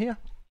clue from here?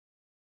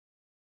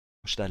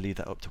 Or should I leave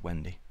that up to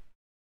Wendy?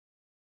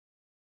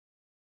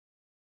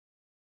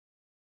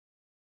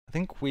 I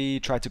think we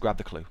try to grab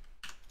the clue.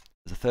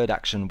 As a third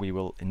action, we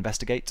will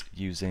investigate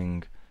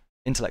using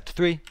Intellect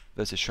 3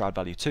 versus Shroud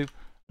Value 2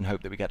 and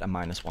hope that we get a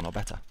 -1 or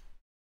better.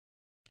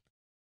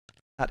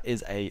 That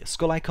is a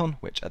skull icon,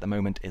 which at the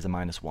moment is a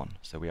 -1,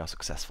 so we are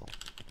successful.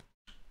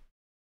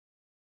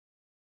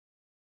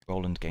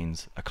 Roland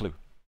gains a clue.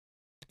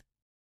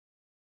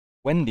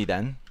 Wendy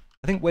then,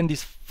 I think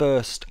Wendy's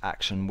first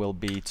action will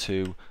be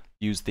to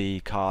use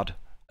the card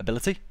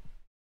ability.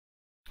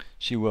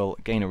 She will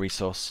gain a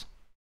resource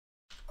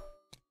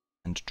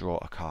and draw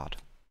a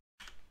card.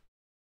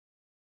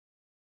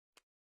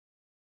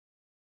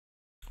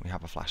 We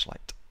have a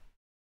flashlight.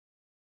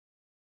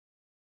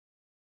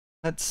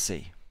 Let's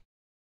see.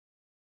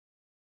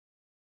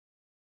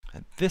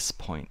 At this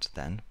point,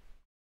 then,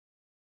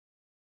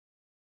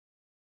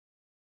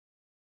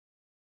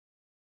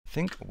 I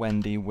think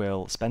Wendy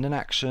will spend an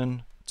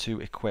action to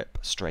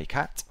equip Stray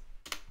Cat,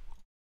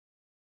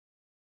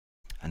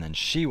 and then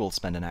she will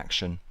spend an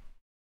action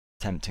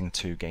attempting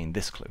to gain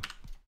this clue.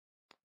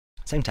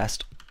 Same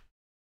test.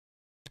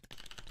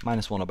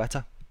 -1 or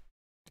better.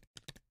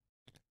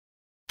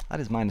 That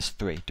is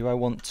 -3. Do I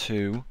want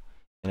to,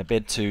 in a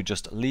bid to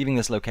just leaving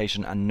this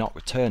location and not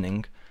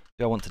returning,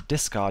 do I want to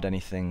discard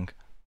anything?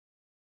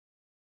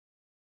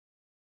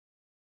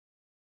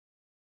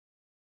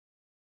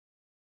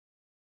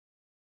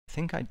 I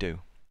think I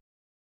do.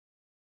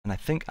 And I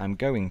think I'm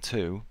going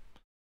to,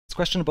 as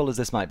questionable as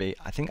this might be,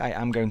 I think I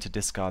am going to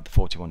discard the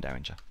 41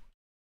 Derringer.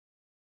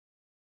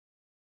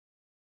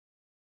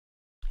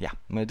 Yeah,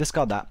 I'm going to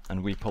discard that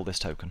and re-pull this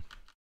token.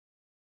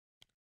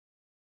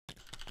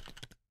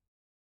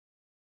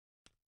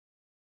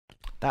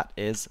 That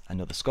is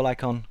another skull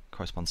icon,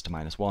 corresponds to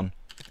 -1.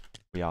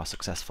 We are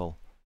successful,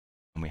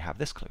 and we have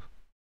this clue.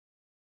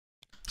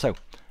 So,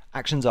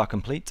 actions are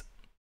complete.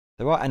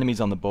 There are enemies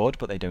on the board,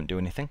 but they don't do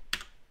anything.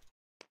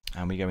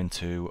 And we go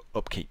into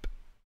upkeep.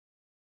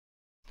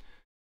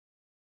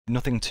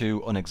 Nothing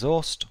to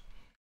unexhaust.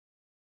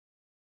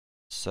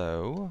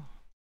 So,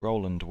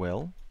 Roland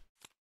will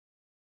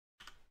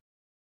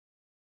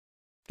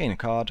gain a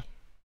card,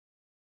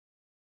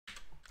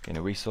 gain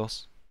a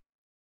resource.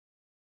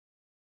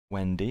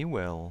 Wendy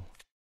will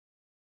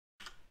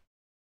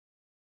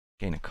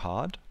gain a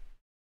card,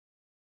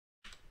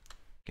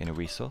 gain a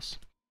resource.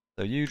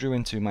 So you drew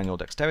into Manual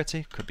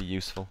Dexterity, could be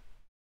useful.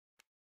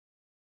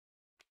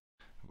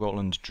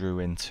 Roland drew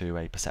into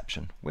a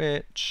Perception,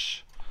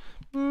 which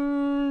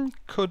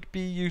could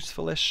be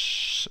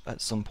useful-ish at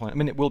some point. I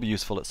mean, it will be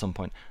useful at some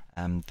point.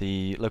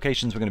 The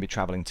locations we're going to be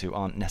travelling to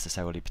aren't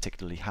necessarily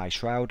particularly high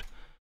shroud.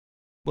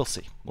 We'll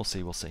see.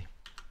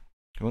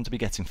 We want to be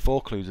getting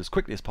 4 clues as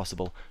quickly as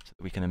possible so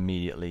that we can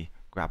immediately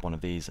grab one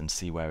of these and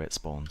see where it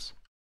spawns.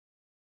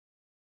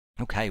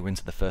 Okay, we're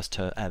into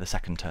the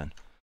second turn.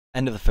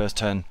 End of the first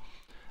turn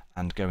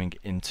and going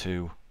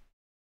into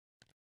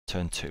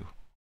turn 2.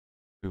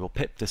 We will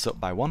pip this up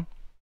by 1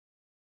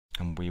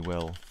 and we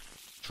will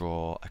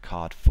draw a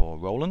card for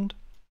Roland.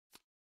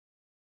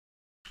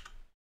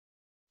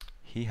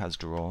 He has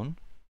drawn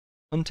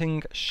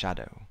Hunting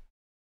Shadow.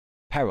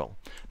 Peril.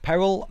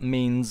 Peril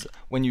means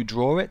when you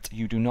draw it,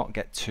 you do not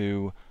get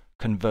to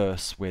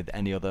converse with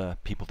any other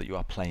people that you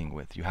are playing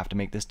with. You have to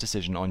make this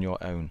decision on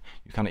your own.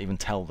 You cannot even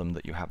tell them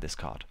that you have this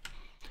card.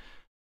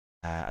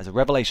 As a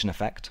revelation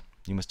effect,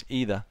 you must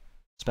either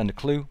spend a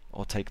clue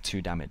or take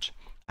 2 damage.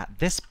 At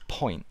this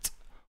point,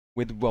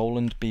 with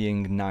Roland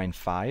being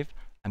 9/5,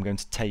 I'm going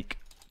to take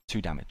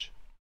 2 damage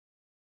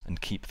and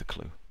keep the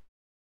clue.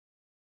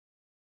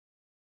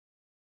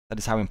 That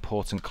is how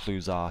important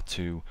clues are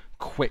to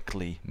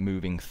quickly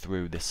moving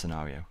through this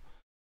scenario.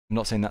 I'm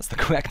not saying that's the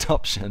correct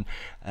option,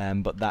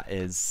 but that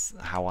is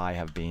how I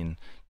have been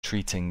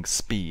treating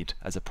speed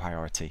as a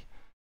priority.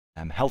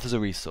 Health is a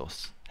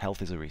resource.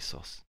 Health is a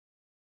resource.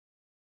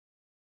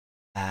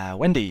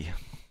 Wendy,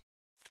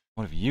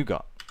 what have you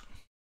got?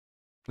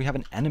 We have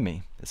an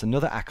enemy. It's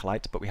another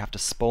acolyte, but we have to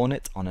spawn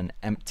it on an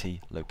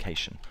empty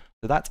location.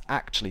 So that's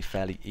actually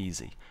fairly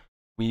easy.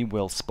 We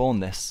will spawn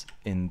this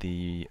in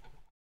the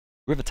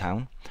River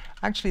Town.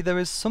 Actually, there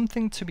is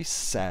something to be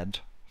said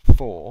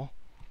for...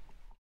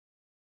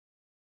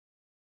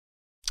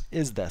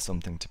 Is there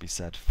something to be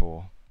said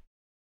for...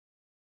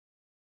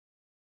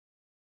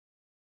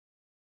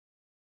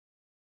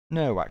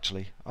 No,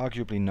 actually.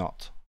 Arguably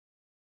not.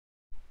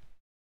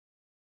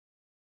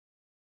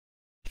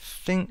 I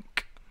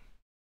think...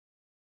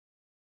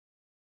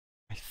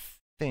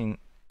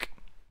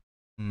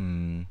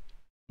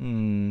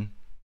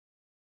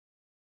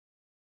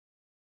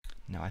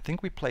 No, I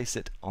think we place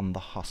it on the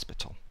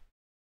hospital.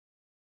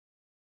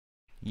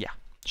 Yeah,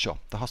 sure,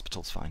 the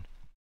hospital's fine.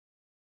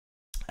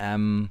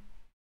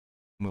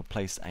 We'll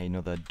place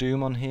another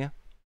Doom on here.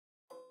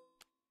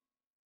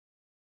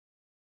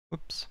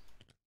 Whoops.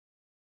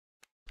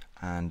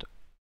 And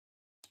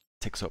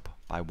ticks up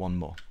by 1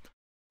 more.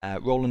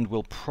 Roland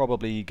will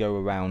probably go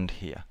around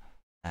here.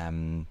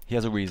 He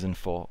has a reason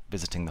for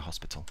visiting the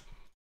hospital.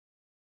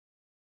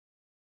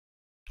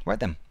 Right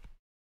then.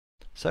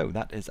 So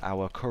that is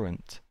our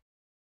current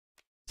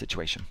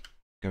situation.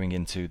 Going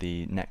into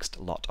the next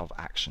lot of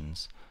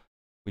actions.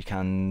 We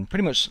can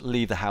pretty much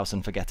leave the house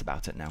and forget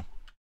about it now.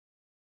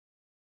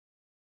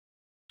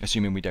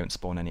 Assuming we don't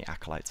spawn any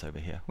acolytes over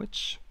here,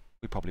 which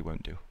we probably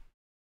won't do.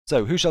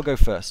 So, who shall go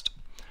first?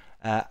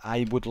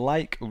 I would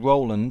like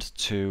Roland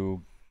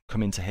to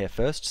come into here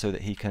first so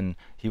that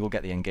he will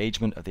get the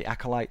engagement of the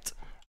acolyte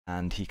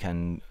and he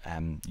can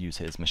use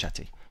his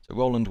machete. So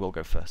Roland will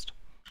go first.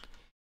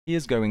 He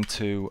is going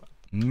to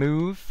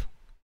move.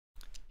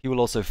 He will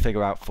also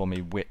figure out for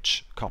me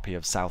which copy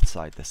of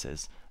Southside this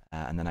is,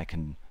 and then I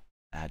can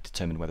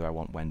determine whether I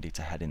want Wendy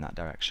to head in that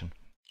direction.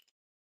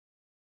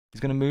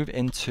 He's going to move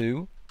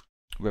into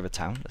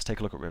Rivertown. Let's take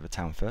a look at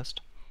Rivertown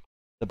first.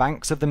 The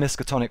banks of the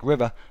Miskatonic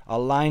River are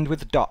lined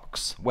with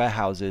docks,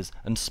 warehouses,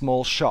 and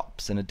small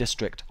shops in a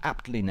district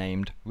aptly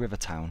named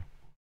Rivertown.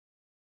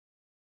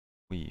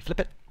 We flip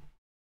it.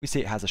 We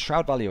see it has a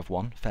shroud value of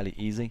 1, fairly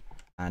easy,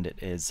 and it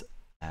is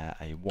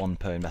a 1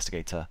 per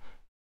investigator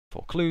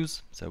for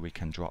clues, so we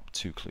can drop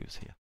 2 clues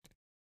here.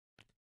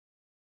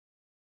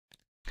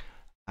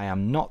 I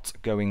am not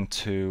going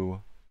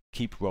to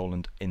keep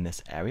Roland in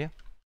this area.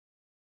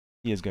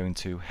 He is going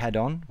to head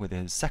on with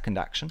his second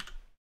action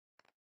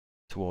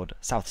toward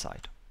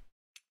Southside.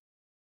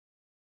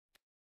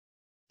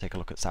 Take a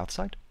look at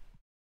Southside.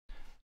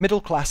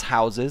 Middle-class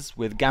houses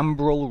with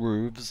gambrel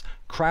roofs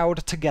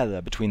crowd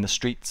together between the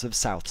streets of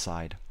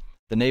Southside.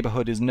 The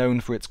neighbourhood is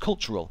known for its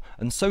cultural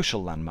and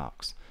social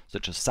landmarks,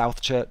 such as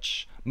South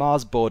Church,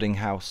 Mars Boarding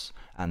House,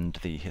 and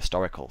the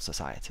Historical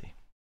Society.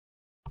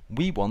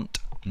 We want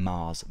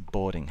Mars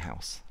Boarding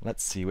House.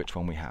 Let's see which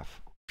one we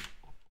have.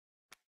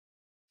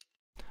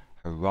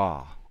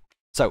 Hurrah!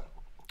 So,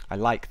 I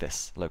like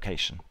this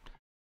location.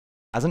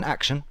 As an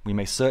action, we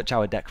may search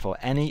our deck for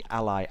any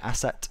ally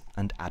asset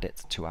and add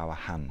it to our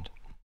hand.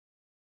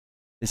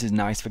 This is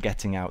nice for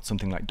getting out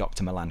something like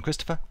Dr. Milan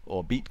Christopher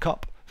or Beat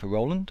Cop for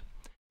Roland.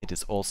 It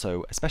is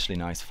also especially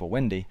nice for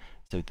Wendy,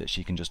 so that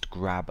she can just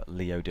grab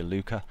Leo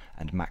DeLuca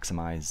and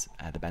maximize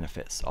the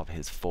benefits of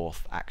his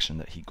 4th action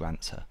that he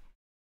grants her.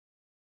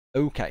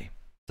 Okay,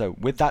 so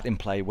with that in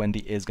play, Wendy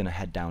is going to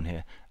head down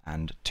here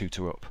and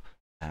tutor up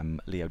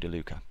Leo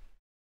DeLuca.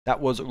 That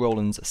was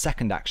Roland's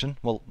second action.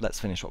 Well, let's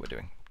finish what we're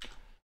doing.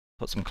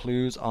 Put some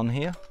clues on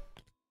here,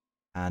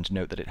 and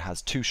note that it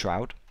has 2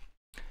 shroud.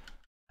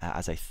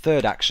 As a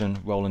third action,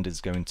 Roland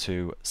is going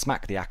to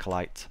smack the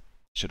acolyte.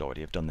 Should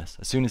already have done this.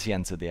 As soon as he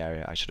entered the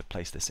area, I should have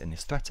placed this in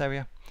his threat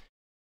area.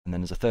 And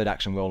then as a third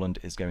action, Roland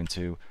is going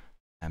to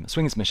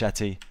swing his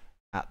machete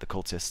at the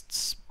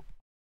cultist's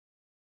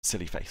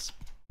silly face.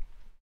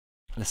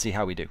 Let's see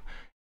how we do.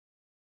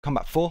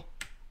 Combat 4,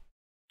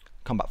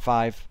 Combat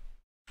 5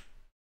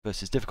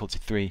 versus difficulty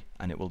 3,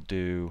 and it will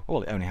do,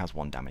 well, it only has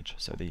 1 damage,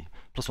 so the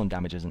 +1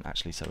 damage isn't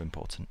actually so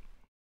important.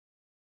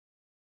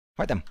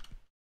 Right then.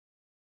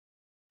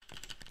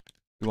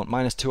 We want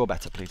 -2 or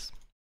better, please.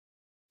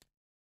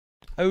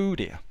 Oh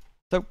dear.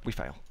 So we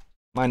fail.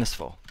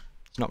 -4.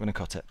 It's not going to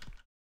cut it.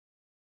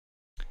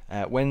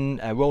 When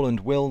Roland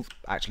will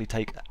actually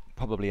take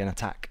probably an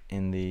attack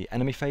in the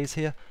enemy phase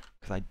here,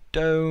 because I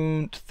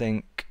don't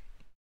think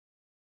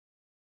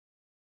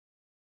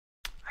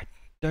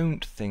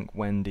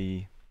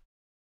Wendy...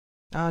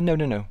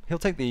 no. He'll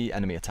take the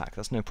enemy attack.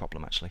 That's no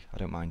problem, actually. I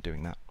don't mind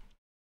doing that.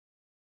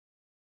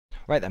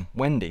 Right then,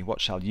 Wendy,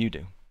 what shall you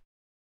do?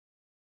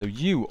 So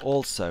you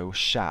also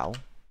shall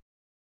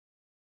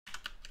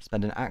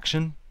spend an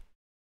action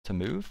to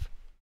move,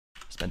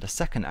 spend a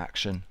second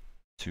action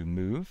to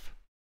move,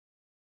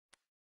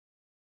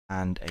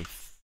 and a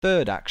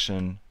third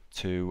action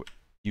to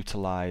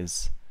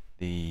utilize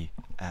the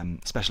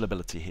special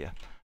ability here.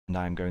 And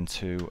I'm going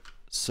to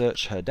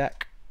search her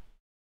deck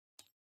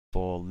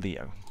for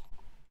Leo.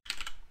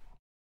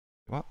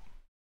 What?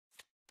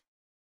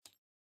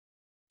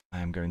 I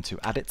am going to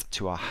add it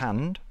to our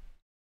hand.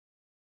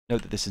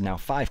 Note that this is now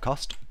 5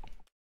 cost,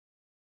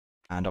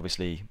 and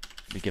obviously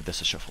we give this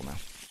a shuffle now.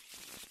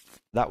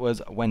 That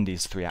was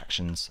Wendy's 3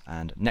 actions,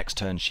 and next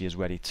turn she is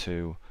ready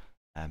to,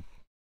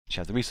 she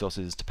has the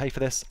resources to pay for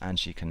this, and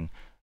she can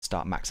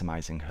start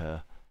maximizing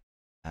her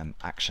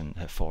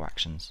her 4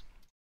 actions.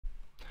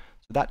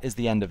 So that is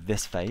the end of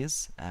this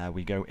phase.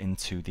 We go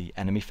into the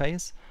enemy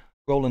phase.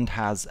 Roland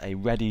has a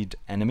readied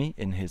enemy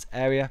in his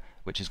area,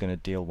 which is going to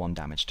deal 1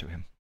 damage to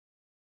him.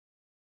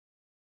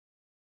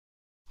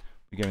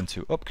 We go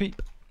into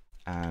upkeep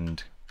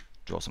and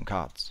draw some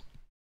cards.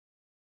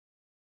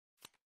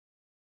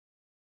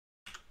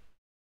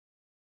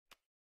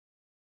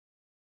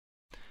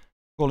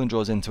 Roland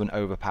draws into an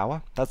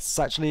overpower. That's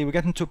actually, we're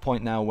getting to a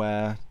point now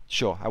where,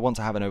 sure, I want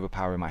to have an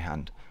overpower in my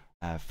hand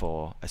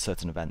for a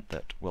certain event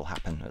that will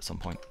happen at some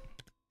point.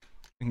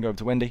 We can go over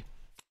to Wendy.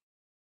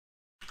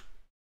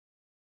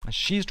 And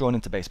she's drawn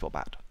into Baseball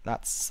Bat.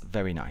 That's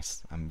very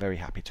nice. I'm very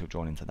happy to have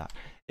drawn into that.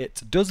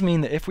 It does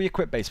mean that if we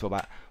equip Baseball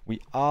Bat,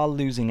 we are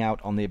losing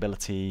out on the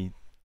ability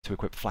to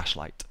equip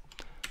Flashlight.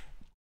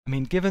 I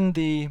mean, given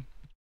the...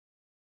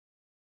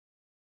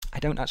 I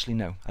don't actually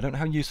know. I don't know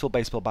how useful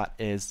Baseball Bat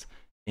is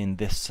in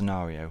this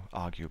scenario,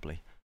 arguably.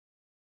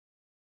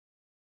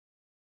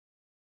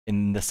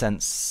 In the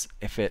sense,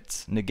 if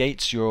it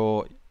negates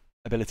your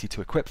ability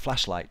to equip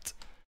Flashlight,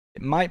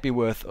 it might be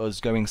worth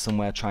us going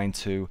somewhere trying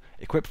to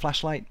equip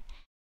Flashlight,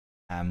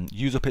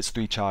 use up its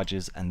 3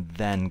 charges, and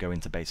then go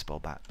into Baseball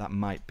Bat. That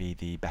might be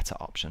the better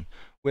option.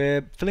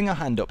 We're filling our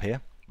hand up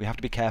here. We have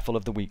to be careful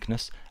of the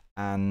weakness,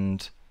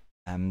 and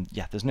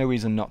yeah, there's no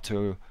reason not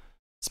to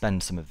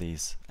spend some of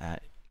these,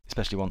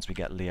 especially once we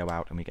get Leo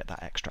out and we get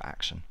that extra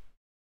action.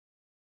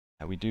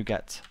 We do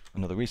get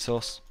another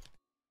resource,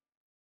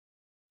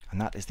 and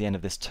that is the end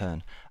of this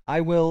turn. I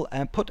will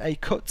put a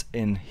cut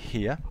in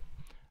here,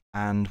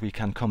 and we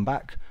can come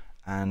back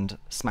and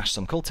smash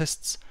some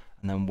cultists,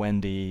 and then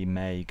Wendy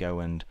may go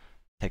and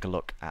take a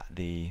look at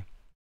the...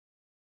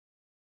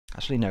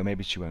 Actually, no,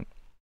 maybe she won't.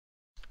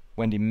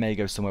 Wendy may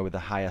go somewhere with a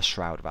higher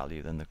shroud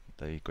value than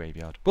the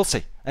graveyard. We'll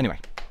see. Anyway,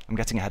 I'm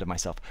getting ahead of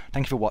myself.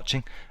 Thank you for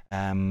watching.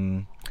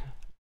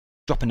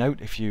 Drop a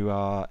note if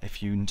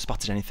you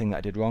spotted anything that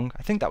I did wrong.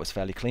 I think that was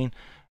fairly clean,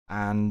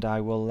 and I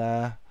will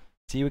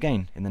see you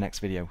again in the next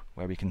video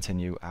where we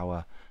continue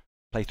our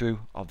playthrough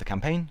of the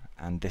campaign,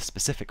 and this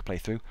specific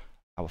playthrough,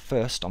 our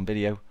first on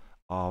video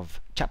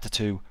of Chapter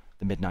 2,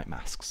 The Midnight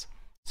Masks.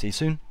 See you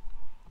soon.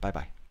 Bye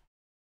bye.